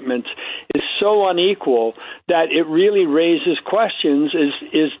treatments is so unequal that it really raises questions.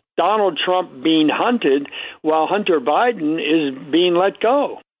 Is Donald Trump being hunted while Hunter Biden is being let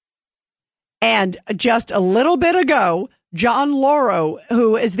go? And just a little bit ago, John Lauro,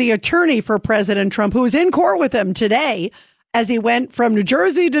 who is the attorney for President Trump, who was in court with him today as he went from New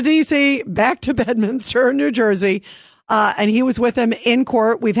Jersey to D.C., back to Bedminster, New Jersey, and he was with him in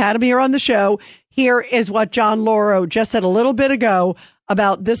court. We've had him here on the show. Here is what John Lauro just said a little bit ago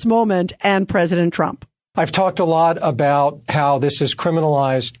about this moment and President Trump. I've talked a lot about how this is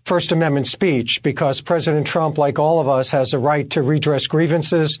criminalized First Amendment speech because President Trump, like all of us, has a right to redress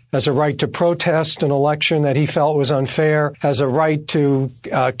grievances, has a right to protest an election that he felt was unfair, has a right to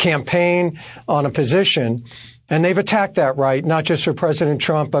campaign on a position. And they've attacked that right, not just for President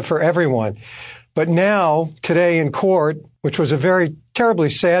Trump, but for everyone. But now, today in court, which was a very terribly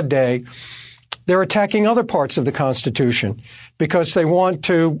sad day, they're attacking other parts of the Constitution because they want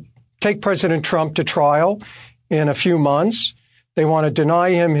to take President Trump to trial in a few months. They want to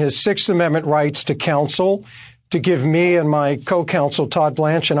deny him his Sixth Amendment rights to counsel, to give me and my co-counsel Todd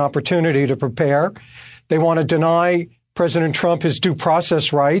Blanche an opportunity to prepare. They want to deny President Trump his due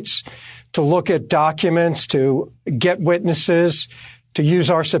process rights, to look at documents, to get witnesses, to use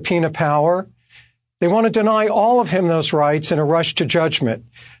our subpoena power. They want to deny all of him those rights in a rush to judgment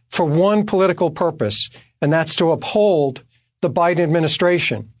for one political purpose, and that's to uphold the Biden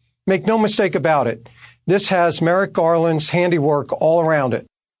administration. Make no mistake about it. This has Merrick Garland's handiwork all around it.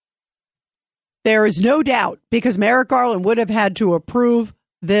 There is no doubt, because Merrick Garland would have had to approve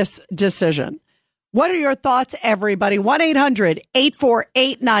this decision. What are your thoughts, everybody?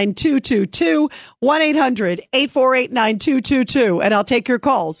 1-800-848-9222, 1-800-848-9222, and I'll take your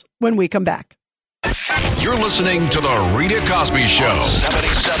calls when we come back. You're listening to The Rita Cosby Show,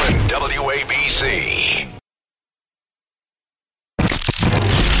 77 WABC.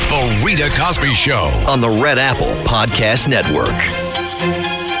 The Rita Cosby Show on the Red Apple Podcast Network.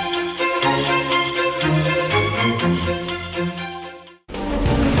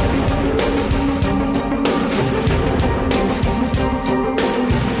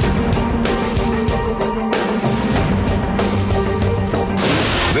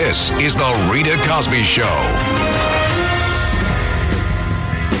 This is the Rita Cosby Show.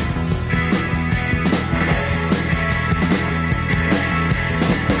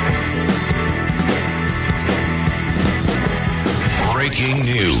 Breaking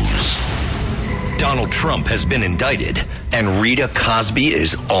news. Donald Trump has been indicted, and Rita Cosby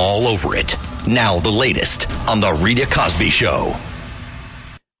is all over it. Now the latest on the Rita Cosby Show.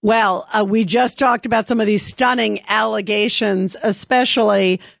 Well, we just talked about some of these stunning allegations,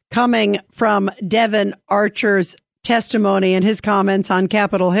 especially coming from Devin Archer's testimony and his comments on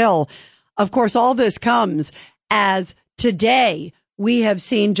Capitol Hill. Of course, all this comes as today we have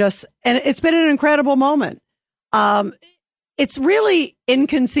seen and it's been an incredible moment. It's really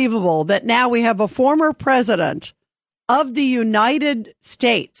inconceivable that now we have a former president of the United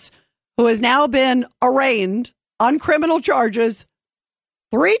States who has now been arraigned on criminal charges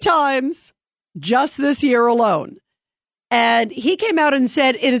 3 times just this year alone. And he came out and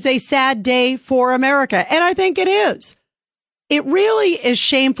said it is a sad day for America. And I think it is. It really is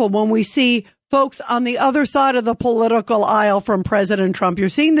shameful when we see folks on the other side of the political aisle from President Trump. You're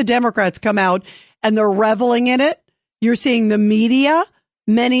seeing the Democrats come out and they're reveling in it. You're seeing the media,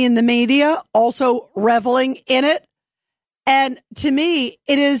 many in the media also reveling in it. And to me,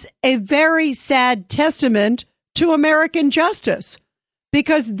 it is a very sad testament to American justice.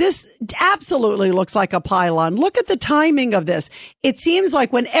 Because this absolutely looks like a pylon. Look at the timing of this. It seems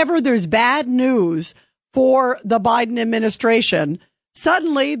like whenever there's bad news for the Biden administration,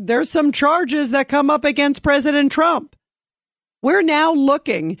 suddenly there's some charges that come up against President Trump. We're now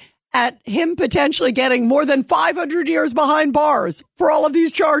looking at him potentially getting more than 500 years behind bars for all of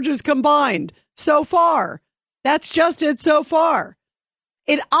these charges combined so far. That's just it so far.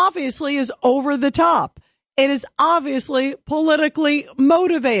 It obviously is over the top. It is obviously politically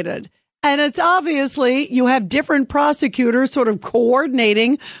motivated. And it's obviously you have different prosecutors sort of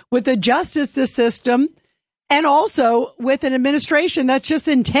coordinating with the justice system and also with an administration that's just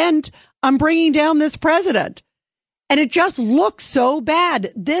intent on bringing down this president. And it just looks so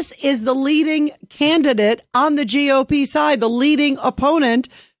bad. This is the leading candidate on the GOP side, the leading opponent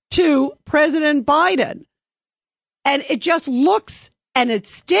to President Biden. And it just looks and it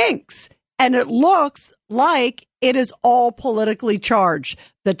stinks. And it looks like it is all politically charged.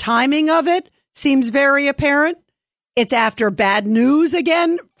 The timing of it seems very apparent. It's after bad news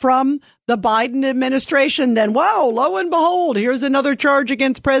again from the Biden administration. Then, wow, lo and behold, here's another charge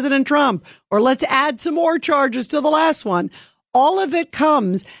against President Trump. Or let's add some more charges to the last one. All of it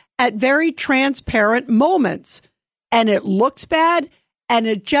comes at very transparent moments. And it looks bad. And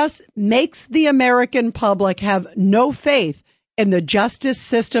it just makes the American public have no faith in the justice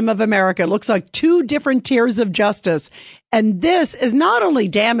system of America. It looks like 2 different tiers of justice. And this is not only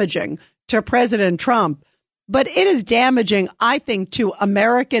damaging to President Trump, but it is damaging, I think, to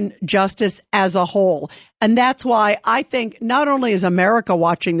American justice as a whole. And that's why I think not only is America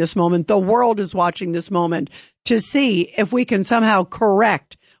watching this moment, the world is watching this moment to see if we can somehow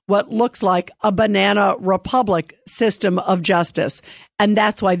correct what looks like a banana republic system of justice. And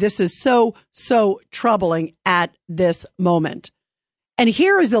that's why this is so, so troubling at this moment. And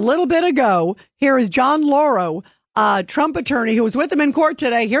here is a little bit ago, here is John Lauro, Trump attorney who was with him in court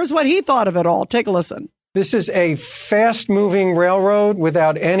today. Here's what he thought of it all. Take a listen. This is a fast-moving railroad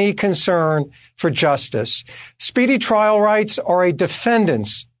without any concern for justice. Speedy trial rights are a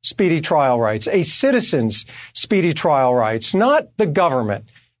defendant's speedy trial rights, a citizen's speedy trial rights, not the government.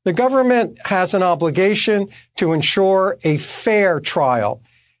 The government has an obligation to ensure a fair trial.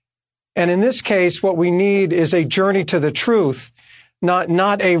 And in this case, what we need is a journey to the truth,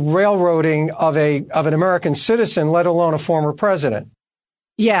 not a railroading of an American citizen, let alone a former president.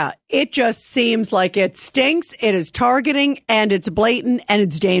 Yeah, it just seems like it stinks. It is targeting and it's blatant and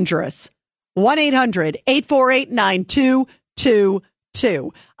it's dangerous.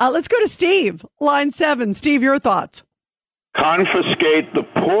 1-800-848-9222. Let's go to Steve, line 7. Steve, your thoughts. Confiscate the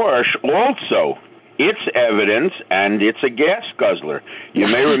Porsche also. It's evidence, and it's a gas guzzler. You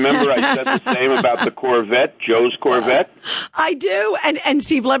may remember I said the same about the Corvette, Joe's Corvette. I do. And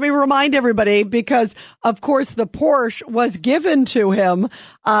Steve, let me remind everybody, because, of course, the Porsche was given to him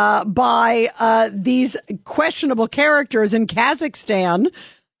by these questionable characters in Kazakhstan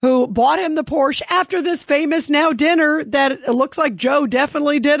who bought him the Porsche after this famous now dinner that it looks like Joe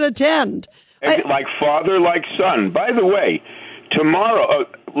definitely did attend. Like father, like son. By the way, tomorrow,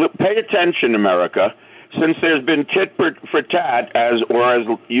 pay attention, America, since there's been tit for tat, as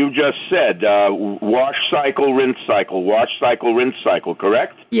you just said, wash cycle, rinse cycle,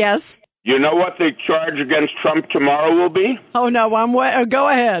 correct? Yes. You know what the charge against Trump tomorrow will be? Oh, no, go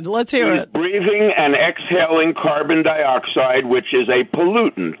ahead. Let's hear it. Breathing and exhaling carbon dioxide, which is a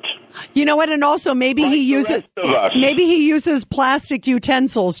pollutant. You know what? And also maybe he uses plastic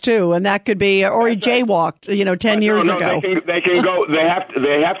utensils too, and that could be, or he jaywalked, 10 years ago. They can go.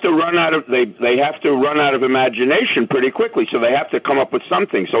 They have to run out of imagination pretty quickly. So they have to come up with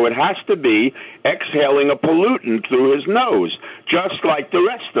something. So it has to be exhaling a pollutant through his nose, just like the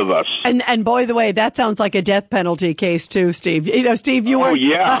rest of us. And by the way, that sounds like a death penalty case too, Steve. Steve, you are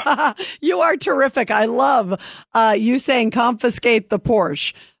you are terrific. I love you saying confiscate the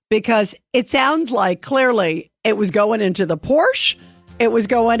Porsche. Because it sounds like clearly it was going into the Porsche. It was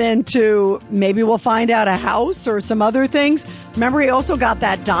going into, maybe we'll find out, a house or some other things. Remember, he also got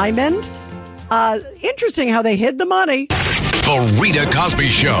that diamond. Interesting how they hid the money. The Rita Cosby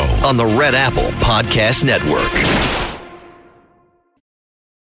Show on the Red Apple Podcast Network.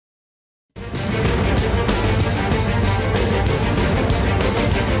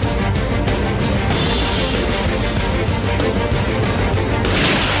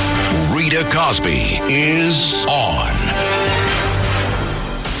 Rita Cosby is on.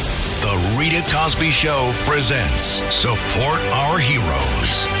 The Rita Cosby Show presents Support Our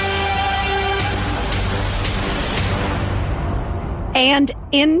Heroes. And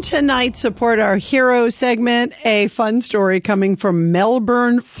in tonight's Support Our Heroes segment, a fun story coming from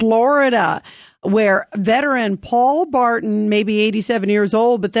Melbourne, Florida, where veteran Paul Barton may be 87 years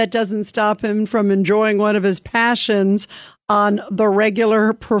old, but that doesn't stop him from enjoying one of his passions on the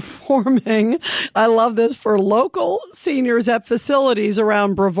regular, performing. I love this, for local seniors at facilities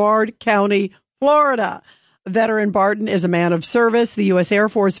around Brevard County, Florida. Veteran Barton is a man of service. The U.S. Air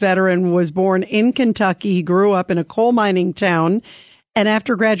Force veteran was born in Kentucky. He grew up in a coal mining town. And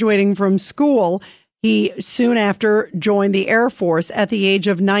after graduating from school, he soon after joined the Air Force at the age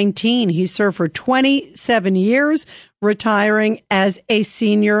of 19. He served for 27 years, retiring as a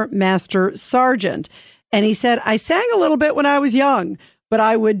senior master sergeant. And he said, I sang a little bit when I was young, but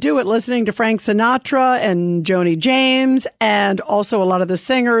I would do it listening to Frank Sinatra and Joni James and also a lot of the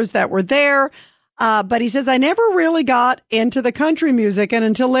singers that were there. But he says, I never really got into the country music, and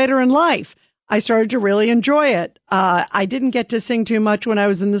until later in life, I started to really enjoy it. I didn't get to sing too much when I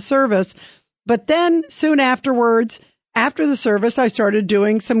was in the service. But then soon afterwards, after the service, I started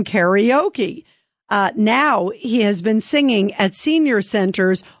doing some karaoke. Now he has been singing at senior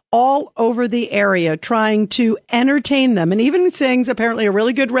centers all over the area, trying to entertain them, and even sings apparently a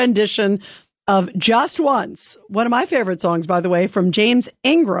really good rendition of Just Once, one of my favorite songs, by the way, from James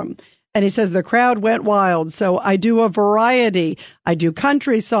Ingram. And he says the crowd went wild. So I do a variety. I do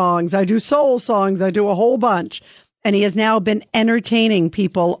country songs. I do soul songs. I do a whole bunch. And he has now been entertaining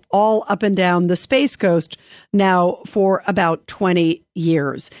people all up and down the Space Coast now for about 20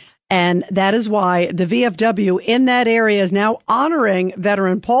 years. And that is why the VFW in that area is now honoring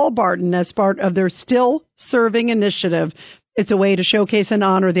veteran Paul Barton as part of their Still Serving initiative. It's a way to showcase and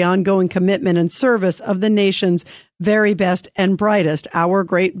honor the ongoing commitment and service of the nation's very best and brightest, our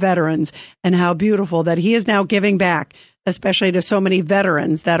great veterans, and how beautiful that he is now giving back, especially to so many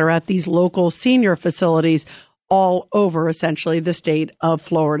veterans that are at these local senior facilities all over, essentially, the state of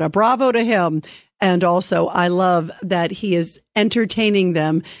Florida. Bravo to him. And also, I love that he is entertaining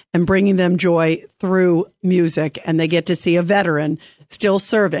them and bringing them joy through music, and they get to see a veteran still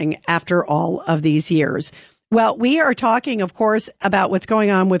serving after all of these years. Well, we are talking, of course, about what's going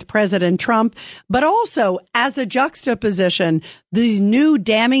on with President Trump, but also as a juxtaposition, these new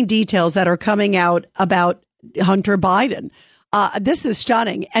damning details that are coming out about Hunter Biden. This is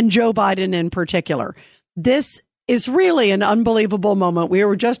stunning, and Joe Biden in particular. This is really an unbelievable moment. We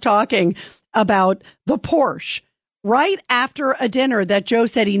were just talking about the Porsche. Right after a dinner that Joe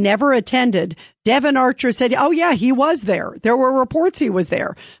said he never attended, Devin Archer said, oh, yeah, he was there. There were reports he was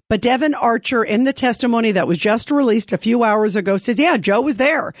there. But Devin Archer, in the testimony that was just released a few hours ago, says, yeah, Joe was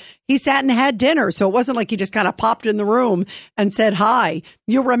there. He sat and had dinner. So it wasn't like he just kind of popped in the room and said, hi.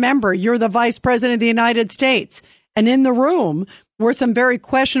 You remember, you're the vice president of the United States. And in the room were some very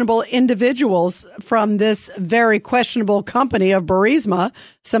questionable individuals from this very questionable company of Burisma,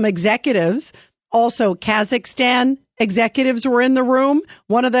 some executives. Also, Kazakhstan executives were in the room,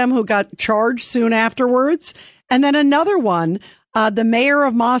 one of them who got charged soon afterwards. And then another one, the mayor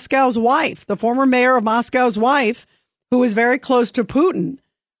of Moscow's wife, the former mayor of Moscow's wife, who was very close to Putin.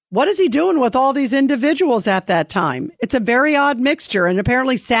 What is he doing with all these individuals at that time? It's a very odd mixture, and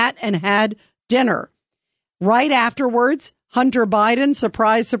apparently sat and had dinner. Right afterwards, Hunter Biden,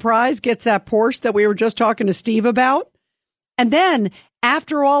 surprise, surprise, gets that Porsche that we were just talking to Steve about. And then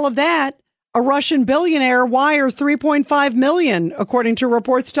after all of that, a Russian billionaire wires $3.5 million, according to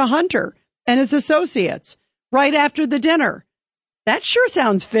reports to Hunter and his associates, right after the dinner. That sure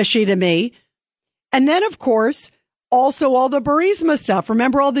sounds fishy to me. And then, of course, also all the Burisma stuff.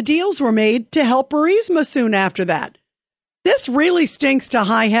 Remember, all the deals were made to help Burisma soon after that. This really stinks to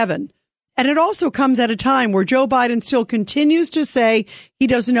high heaven. And it also comes at a time where Joe Biden still continues to say he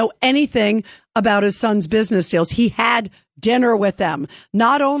doesn't know anything about his son's business deals. He had dinner with them.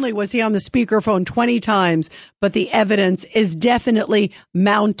 Not only was he on the speakerphone 20 times, but the evidence is definitely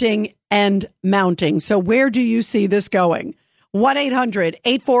mounting and mounting. So where do you see this going?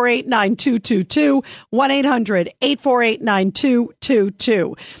 1-800-848-9222,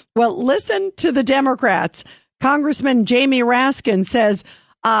 1-800-848-9222. Well, listen to the Democrats. Congressman Jamie Raskin says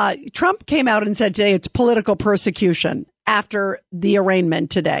Trump came out and said today it's political persecution after the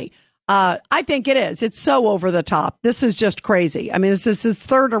arraignment today. I think it is. It's so over the top. This is just crazy. I mean, this is his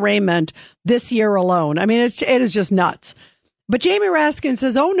third arraignment this year alone. I mean, it is just nuts. But Jamie Raskin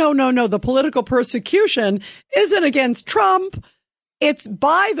says, oh, no. The political persecution isn't against Trump. It's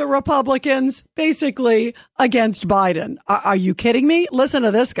by the Republicans, basically against Biden. Are you kidding me? Listen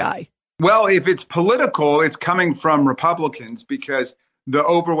to this guy. Well, if it's political, it's coming from Republicans because the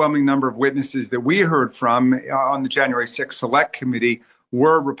overwhelming number of witnesses that we heard from on the January 6th Select Committee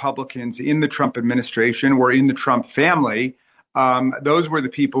were Republicans in the Trump administration, were in the Trump family. Those were the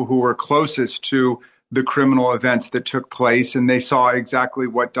people who were closest to the criminal events that took place, and they saw exactly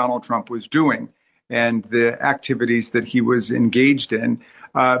what Donald Trump was doing and the activities that he was engaged in.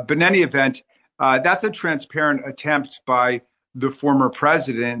 But in any event, that's a transparent attempt by the former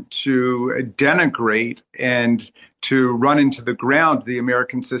president to denigrate and to run into the ground the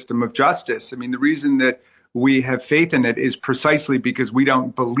American system of justice. I mean, the reason that we have faith in it is precisely because we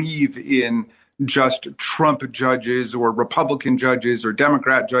don't believe in just Trump judges or Republican judges or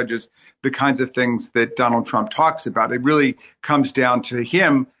Democrat judges, the kinds of things that Donald Trump talks about. It really comes down to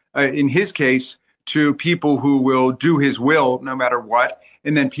him, in his case, to people who will do his will no matter what,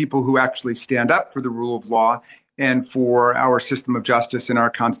 and then people who actually stand up for the rule of law and for our system of justice and our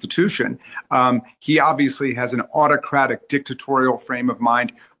Constitution. He obviously has an autocratic, dictatorial frame of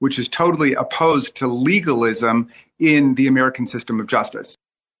mind, which is totally opposed to legalism in the American system of justice.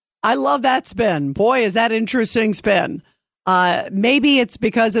 I love that spin. Boy, is that interesting spin. Maybe it's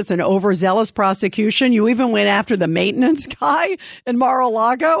because it's an overzealous prosecution. You even went after the maintenance guy in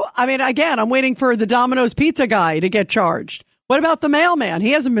Mar-a-Lago. I mean, again, I'm waiting for the Domino's pizza guy to get charged. What about the mailman?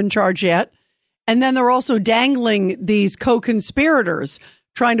 He hasn't been charged yet. And then they're also dangling these co-conspirators,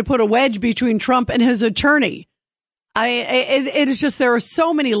 trying to put a wedge between Trump and his attorney. It is just, there are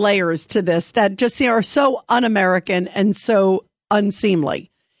so many layers to this that just are so un-American and so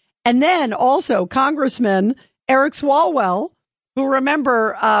unseemly. And then also Congressman Eric Swalwell, who,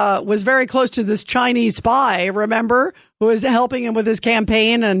 remember, was very close to this Chinese spy, remember, who was helping him with his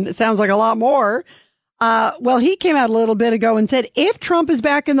campaign, and it sounds like a lot more. Well, he came out a little bit ago and said, if Trump is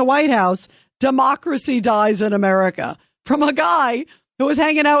back in the White House, democracy dies in America, from a guy who was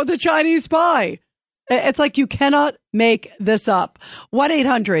hanging out with a Chinese spy. It's like you cannot make this up.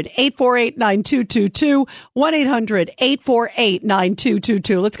 1-800-848-9222,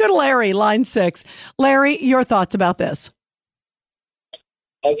 1-800-848-9222. Let's go to Larry, line 6. Larry, your thoughts about this?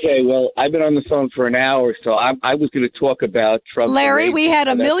 Okay, well, I've been on the phone for an hour, so I was going to talk about Trump. Larry, we had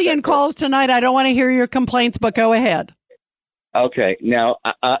a million calls tonight. I don't want to hear your complaints, but go ahead. Okay, now,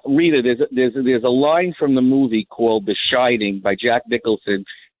 Rita, there's a line from the movie called The Shining by Jack Nicholson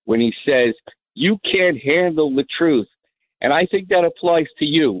when he says, "You can't handle the truth." And I think that applies to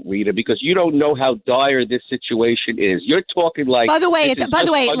you, Rita, because you don't know how dire this situation is. You're talking like. By the way,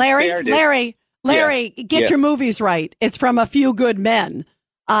 Larry, get your movies right. It's from A Few Good Men.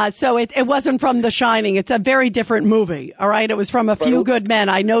 So it wasn't from The Shining. It's a very different movie. All right. It was from A Few Good Men.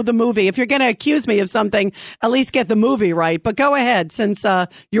 I know the movie. If you're going to accuse me of something, at least get the movie right. But go ahead, since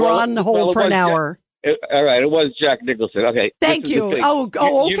you're on hold for an hour. All right. It was Jack Nicholson. Okay. Thank you.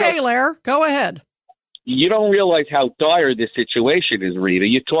 Okay, Larry. Go ahead. You don't realize how dire this situation is, Rita.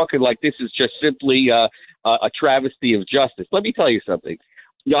 You're talking like this is just simply a travesty of justice. Let me tell you something.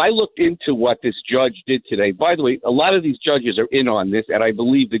 You know, I looked into what this judge did today. By the way, a lot of these judges are in on this, and I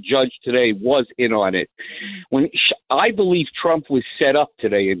believe the judge today was in on it. I believe Trump was set up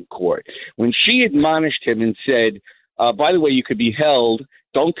today in court. When she admonished him and said, by the way, you could be held,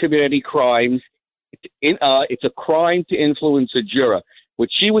 don't commit any crimes. It's a crime to influence a juror.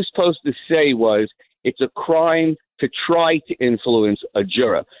 What she was supposed to say was, it's a crime to try to influence a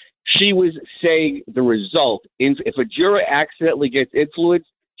juror. She was saying the result. If a juror accidentally gets influenced,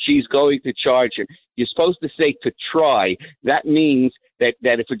 she's going to charge him. You're supposed to say to try. That means that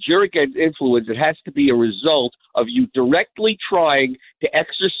if a juror gets influence, it has to be a result of you directly trying to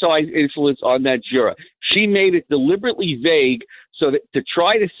exercise influence on that juror. She made it deliberately vague so that to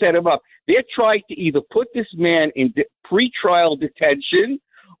try to set him up. They're trying to either put this man in pretrial detention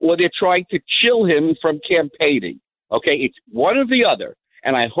or they're trying to chill him from campaigning. Okay, it's one or the other.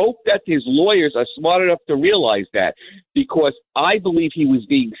 And I hope that his lawyers are smart enough to realize that, because I believe he was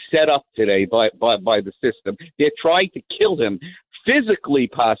being set up today by the system. They're trying to kill him physically,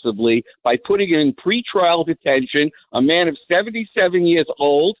 possibly, by putting him in pretrial detention, a man of 77 years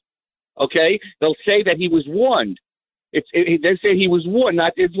old. Okay, they'll say that he was warned. They say he was warned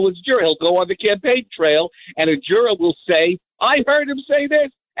not to influence juror. He'll go on the campaign trail, and a juror will say, I heard him say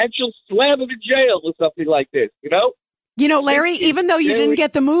this, and she'll slam him in jail or something like this, you know? You know, Larry, even though you didn't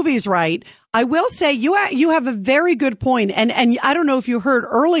get the movies right, I will say you have a very good point. And I don't know if you heard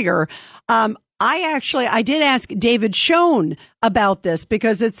earlier, I did ask David Schoen about this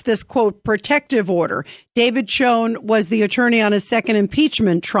because it's this, quote, protective order. David Schoen was the attorney on his second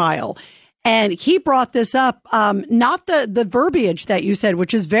impeachment trial. And he brought this up, not the verbiage that you said,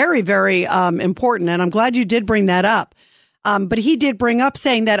 which is very, very important. And I'm glad you did bring that up. But he did bring up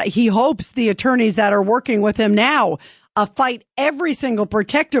saying that he hopes the attorneys that are working with him now fight every single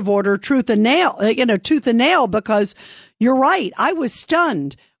protective order tooth and nail, because you're right. I was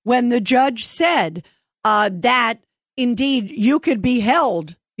stunned when the judge said that indeed you could be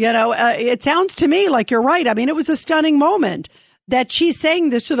held. It sounds to me like you're right. I mean, it was a stunning moment that she's saying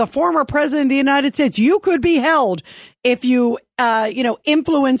this to the former president of the United States. You could be held if you,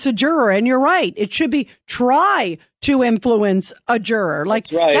 influence a juror. And you're right. It should be try to influence a juror. Like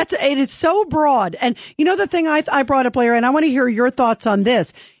right. It is so broad. And the thing I brought up, Larry, and I want to hear your thoughts on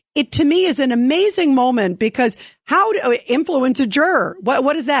this. It to me is an amazing moment because how to influence a juror?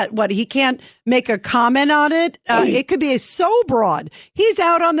 What is that? What, he can't make a comment on it? It could be so broad. He's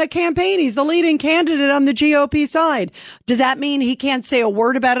out on the campaign. He's the leading candidate on the GOP side. Does that mean he can't say a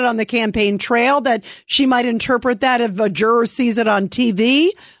word about it on the campaign trail, that she might interpret that if a juror sees it on TV?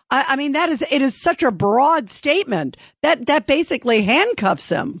 I mean, it is such a broad statement that basically handcuffs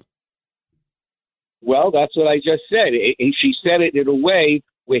him. Well, that's what I just said. She said it in a way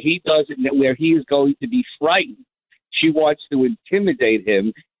where he doesn't, where he is going to be frightened. She wants to intimidate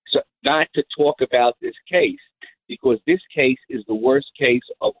him not to talk about this case, because this case is the worst case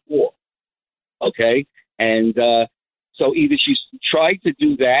of all. Okay, and so either she's trying to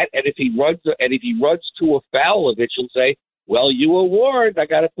do that, and if he runs to afoul of it, she'll say, "Well, you were warned. I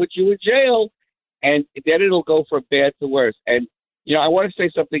got to put you in jail," and then it'll go from bad to worse. And I want to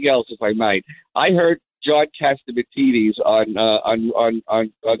say something else, if I might. I heard John Catsimatidis on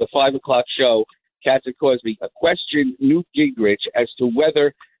the 5 o'clock show, Katz and Cosby, question Newt Gingrich as to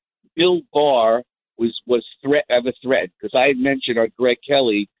whether Bill Barr was ever threatened, because I had mentioned on Greg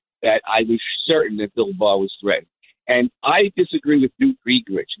Kelly that I was certain that Bill Barr was threatened. And I disagree with Newt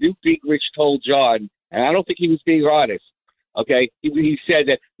Gingrich. Newt Gingrich told John, and I don't think he was being honest, okay, he said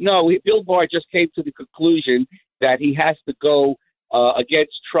that, no, Bill Barr just came to the conclusion that he has to go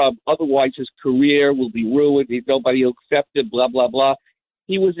against Trump, otherwise his career will be ruined. Nobody will accept him, blah, blah, blah.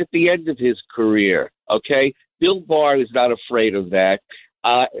 He was at the end of his career, okay? Bill Barr is not afraid of that.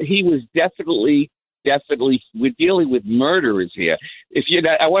 He was definitely, we're dealing with murderers here.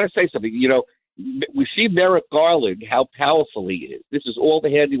 I want to say something, we see Merrick Garland, how powerful he is. This is all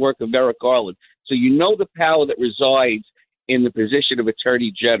the handiwork of Merrick Garland. So the power that resides in the position of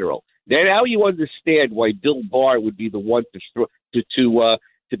Attorney General. Now you understand why Bill Barr would be the one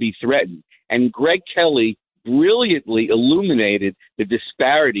to be threatened. And Greg Kelly brilliantly illuminated the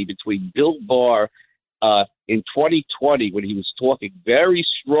disparity between Bill Barr in 2020, when he was talking very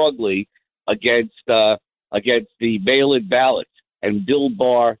strongly against the mail-in ballots, and Bill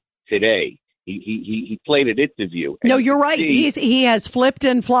Barr today. He played an interview. No, you're right. He has flipped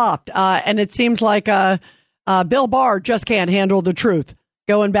and flopped, and it seems like Bill Barr just can't handle the truth.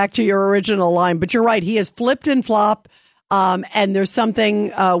 Going back to your original line, but you're right. He has flipped and flopped, and there's something,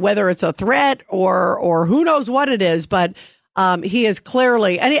 whether it's a threat or who knows what it is, but he is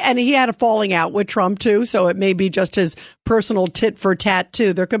clearly, and he had a falling out with Trump too, so it may be just his personal tit for tat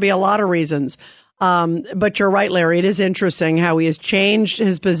too. There could be a lot of reasons. But you're right, Larry. It is interesting how he has changed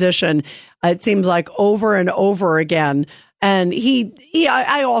his position. It seems like over and over again. And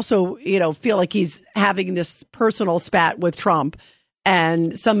I also, feel like he's having this personal spat with Trump.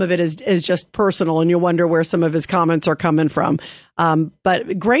 And some of it is just personal, and you wonder where some of his comments are coming from.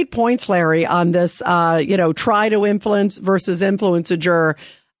 But great points, Larry, on this, try to influence versus influence a juror.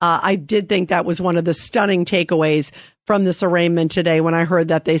 I did think that was one of the stunning takeaways from this arraignment today when I heard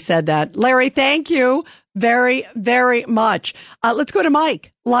that they said that. Larry, thank you. very, very much. Let's go to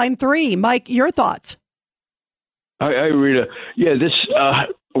Mike, line 3. Mike, your thoughts? Hi, Rita. Yeah, this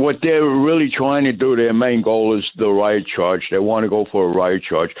what they're really trying to do, their main goal is the riot charge. They want to go for a riot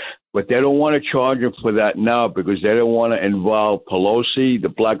charge, but they don't want to charge them for that now because they don't want to involve Pelosi, the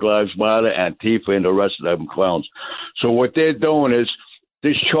Black Lives Matter, Antifa, and the rest of them clowns. So what they're doing is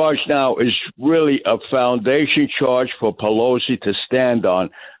this charge now is really a foundation charge for Pelosi to stand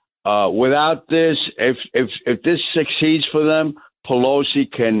on. Without this, if this succeeds for them,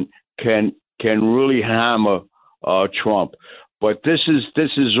 Pelosi can really hammer Trump. But this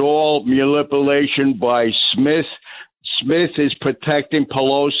is all manipulation by Smith. Smith is protecting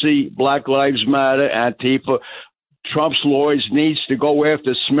Pelosi, Black Lives Matter, Antifa. Trump's lawyers needs to go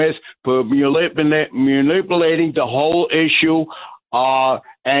after Smith for manipulating the whole issue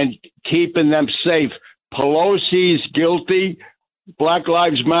and keeping them safe. Pelosi's guilty. Black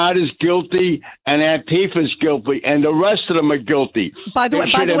Lives Matter is guilty, and Antifa's guilty, and the rest of them are guilty. By the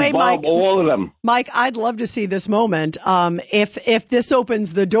way, Mike, all of them. Mike, I'd love to see this moment. If this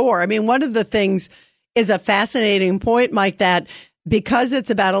opens the door, I mean, one of the things is a fascinating point, Mike, that because it's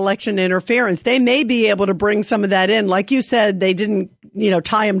about election interference, they may be able to bring some of that in. Like you said, they didn't,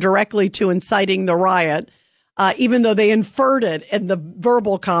 tie him directly to inciting the riot. Even though they inferred it in the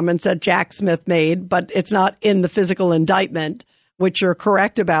verbal comments that Jack Smith made, but it's not in the physical indictment, which you're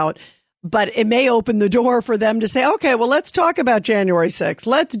correct about. But it may open the door for them to say, okay, well, let's talk about January 6th.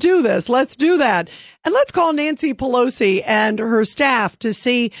 Let's do this. Let's do that. And let's call Nancy Pelosi and her staff to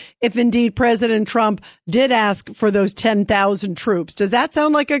see if indeed President Trump did ask for those 10,000 troops. Does that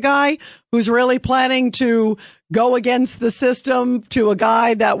sound like a guy who's really planning to go against the system, to a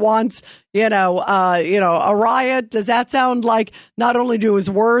guy that wants, a riot? Does that sound like not only do his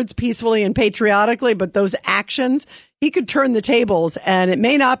words peacefully and patriotically, but those actions? He could turn the tables, and it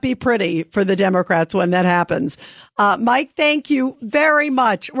may not be pretty for the Democrats when that happens. Mike, thank you very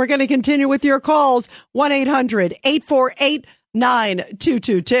much. We're going to continue with your calls.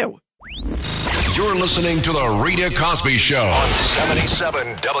 1-800-848-9222. You're listening to The Rita Cosby Show on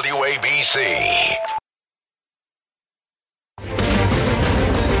 77 WABC.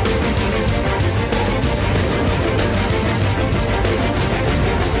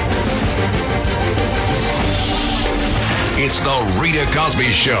 It's The Rita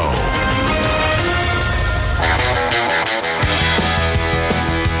Cosby Show.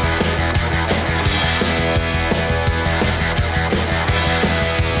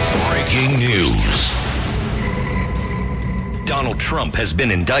 Breaking news. Donald Trump has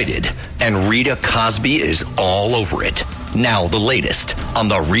been indicted, and Rita Cosby is all over it. Now the latest on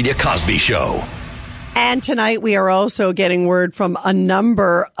The Rita Cosby Show. And tonight we are also getting word from a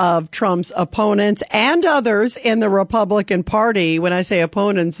number of Trump's opponents and others in the Republican Party. When I say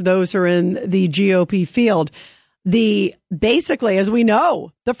opponents, those are in the GOP field. Basically, as we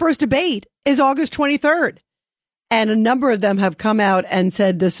know, the first debate is August 23rd. And a number of them have come out and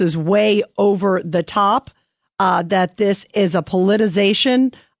said this is way over the top, that this is a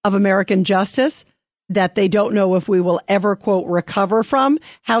politicization of American justice, that they don't know if we will ever, quote, recover from.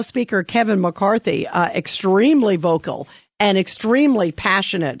 House Speaker Kevin McCarthy, extremely vocal and extremely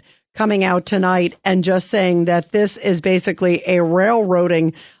passionate, coming out tonight and just saying that this is basically a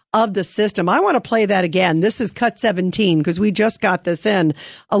railroading of the system. I want to play that again. This is cut 17 because we just got this in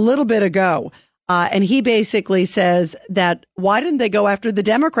a little bit ago. And he basically says that why didn't they go after the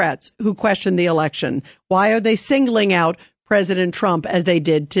Democrats who questioned the election? Why are they singling out President Trump as they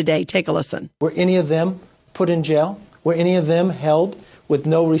did today? Take a listen. Were any of them put in jail? Were any of them held with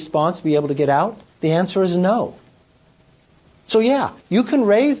no response to be able to get out? The answer is no. So yeah, you can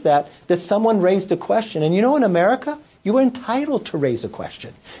raise that someone raised a question. And in America, you are entitled to raise a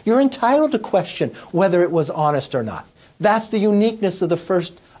question. You're entitled to question whether it was honest or not. That's the uniqueness of the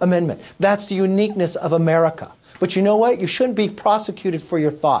First Amendment. That's the uniqueness of America. But you know what? You shouldn't be prosecuted for your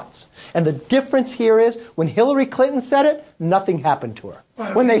thoughts. And the difference here is when Hillary Clinton said it, nothing happened to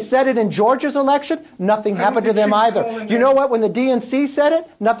her. When they said it in Georgia's election, nothing happened to them either. You know what? When the DNC said it,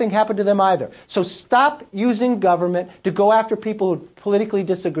 nothing happened to them either. So stop using government to go after people who politically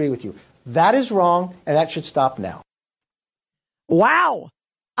disagree with you. That is wrong, and that should stop now. Wow.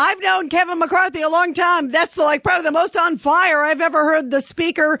 I've known Kevin McCarthy a long time. That's probably the most on fire I've ever heard the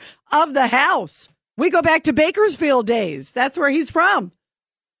Speaker of the House. We go back to Bakersfield days. That's where he's from.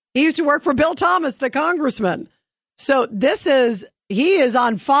 He used to work for Bill Thomas, the congressman. So he is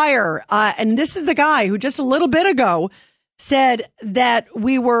on fire. And this is the guy who just a little bit ago said that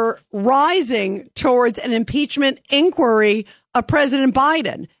we were rising towards an impeachment inquiry of President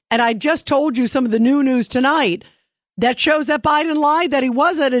Biden. And I just told you some of the new news tonight that shows that Biden lied, that he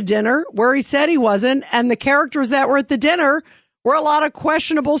was at a dinner where he said he wasn't. And the characters that were at the dinner were a lot of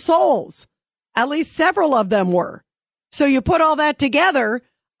questionable souls. At least several of them were. So you put all that together.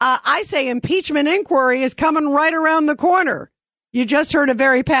 I say impeachment inquiry is coming right around the corner. You just heard a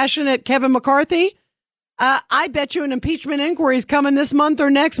very passionate Kevin McCarthy. I bet you an impeachment inquiry is coming this month or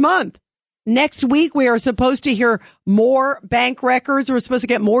next month. Next week, we are supposed to hear more bank records. We're supposed to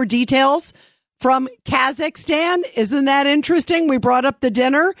get more details from Kazakhstan. Isn't that interesting? We brought up the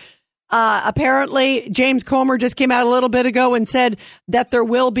dinner. Apparently, James Comer just came out a little bit ago and said that there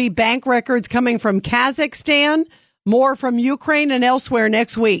will be bank records coming from Kazakhstan, more from Ukraine and elsewhere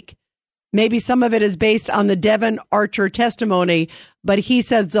next week. Maybe some of it is based on the Devon Archer testimony, but he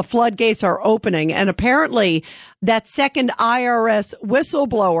says the floodgates are opening. And apparently that second IRS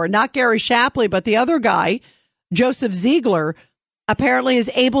whistleblower, not Gary Shapley, but the other guy, Joseph Ziegler, apparently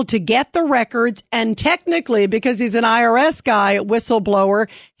is able to get the records and technically, because he's an IRS guy, whistleblower,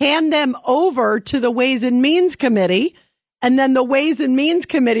 hand them over to the Ways and Means Committee. And then the Ways and Means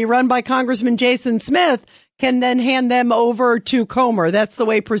Committee, run by Congressman Jason Smith, can then hand them over to Comer. That's the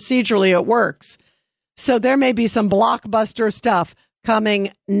way procedurally it works. So there may be some blockbuster stuff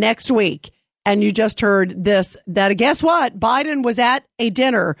coming next week. And you just heard this, that guess what? Biden was at a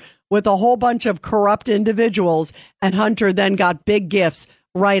dinner with a whole bunch of corrupt individuals, and Hunter then got big gifts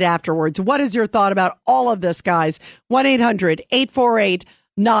right afterwards. What is your thought about all of this, guys?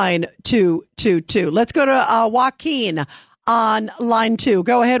 1-800-848-9222. Let's go to Joaquin on line 2.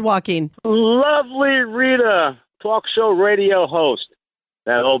 Go ahead, Joaquin. Lovely Rita, talk show radio host.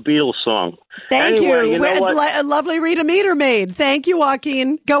 That old Beatles song. Thank anyway, you. Lovely Rita Meter Maid. Thank you,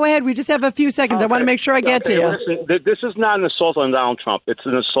 Joaquin. Go ahead. We just have a few seconds. Okay. I want to make sure I get to you. Listen, this is not an assault on Donald Trump. It's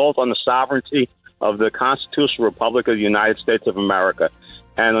an assault on the sovereignty of the Constitutional Republic of the United States of America.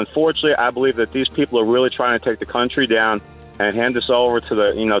 And unfortunately, I believe that these people are really trying to take the country down and hand us over to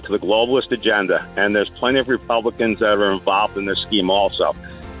the, to the globalist agenda. And there's plenty of Republicans that are involved in this scheme also.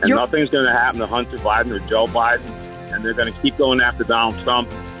 And nothing's going to happen to Hunter Biden or Joe Biden. And they're going to keep going after Donald Trump.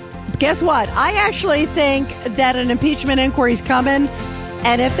 Guess what? I actually think that an impeachment inquiry is coming.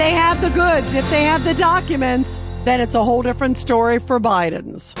 And if they have the goods, if they have the documents, then it's a whole different story for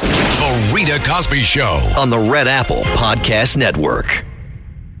Biden's. The Rita Cosby Show on the Red Apple Podcast Network.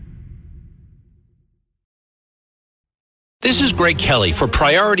 This is Greg Kelly for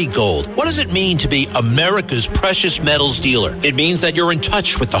Priority Gold. What does it mean to be America's precious metals dealer? It means that you're in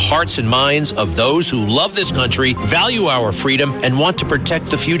touch with the hearts and minds of those who love this country, value our freedom, and want to protect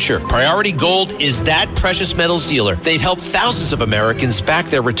the future. Priority Gold is that precious metals dealer. They've helped thousands of Americans back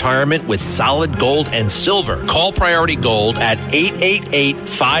their retirement with solid gold and silver. Call Priority Gold at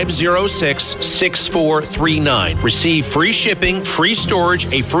 888-506-6439. Receive free shipping, free storage,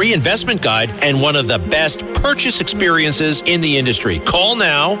 a free investment guide, and one of the best purchase experiences in the industry. Call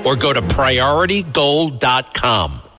now or go to PriorityGold.com.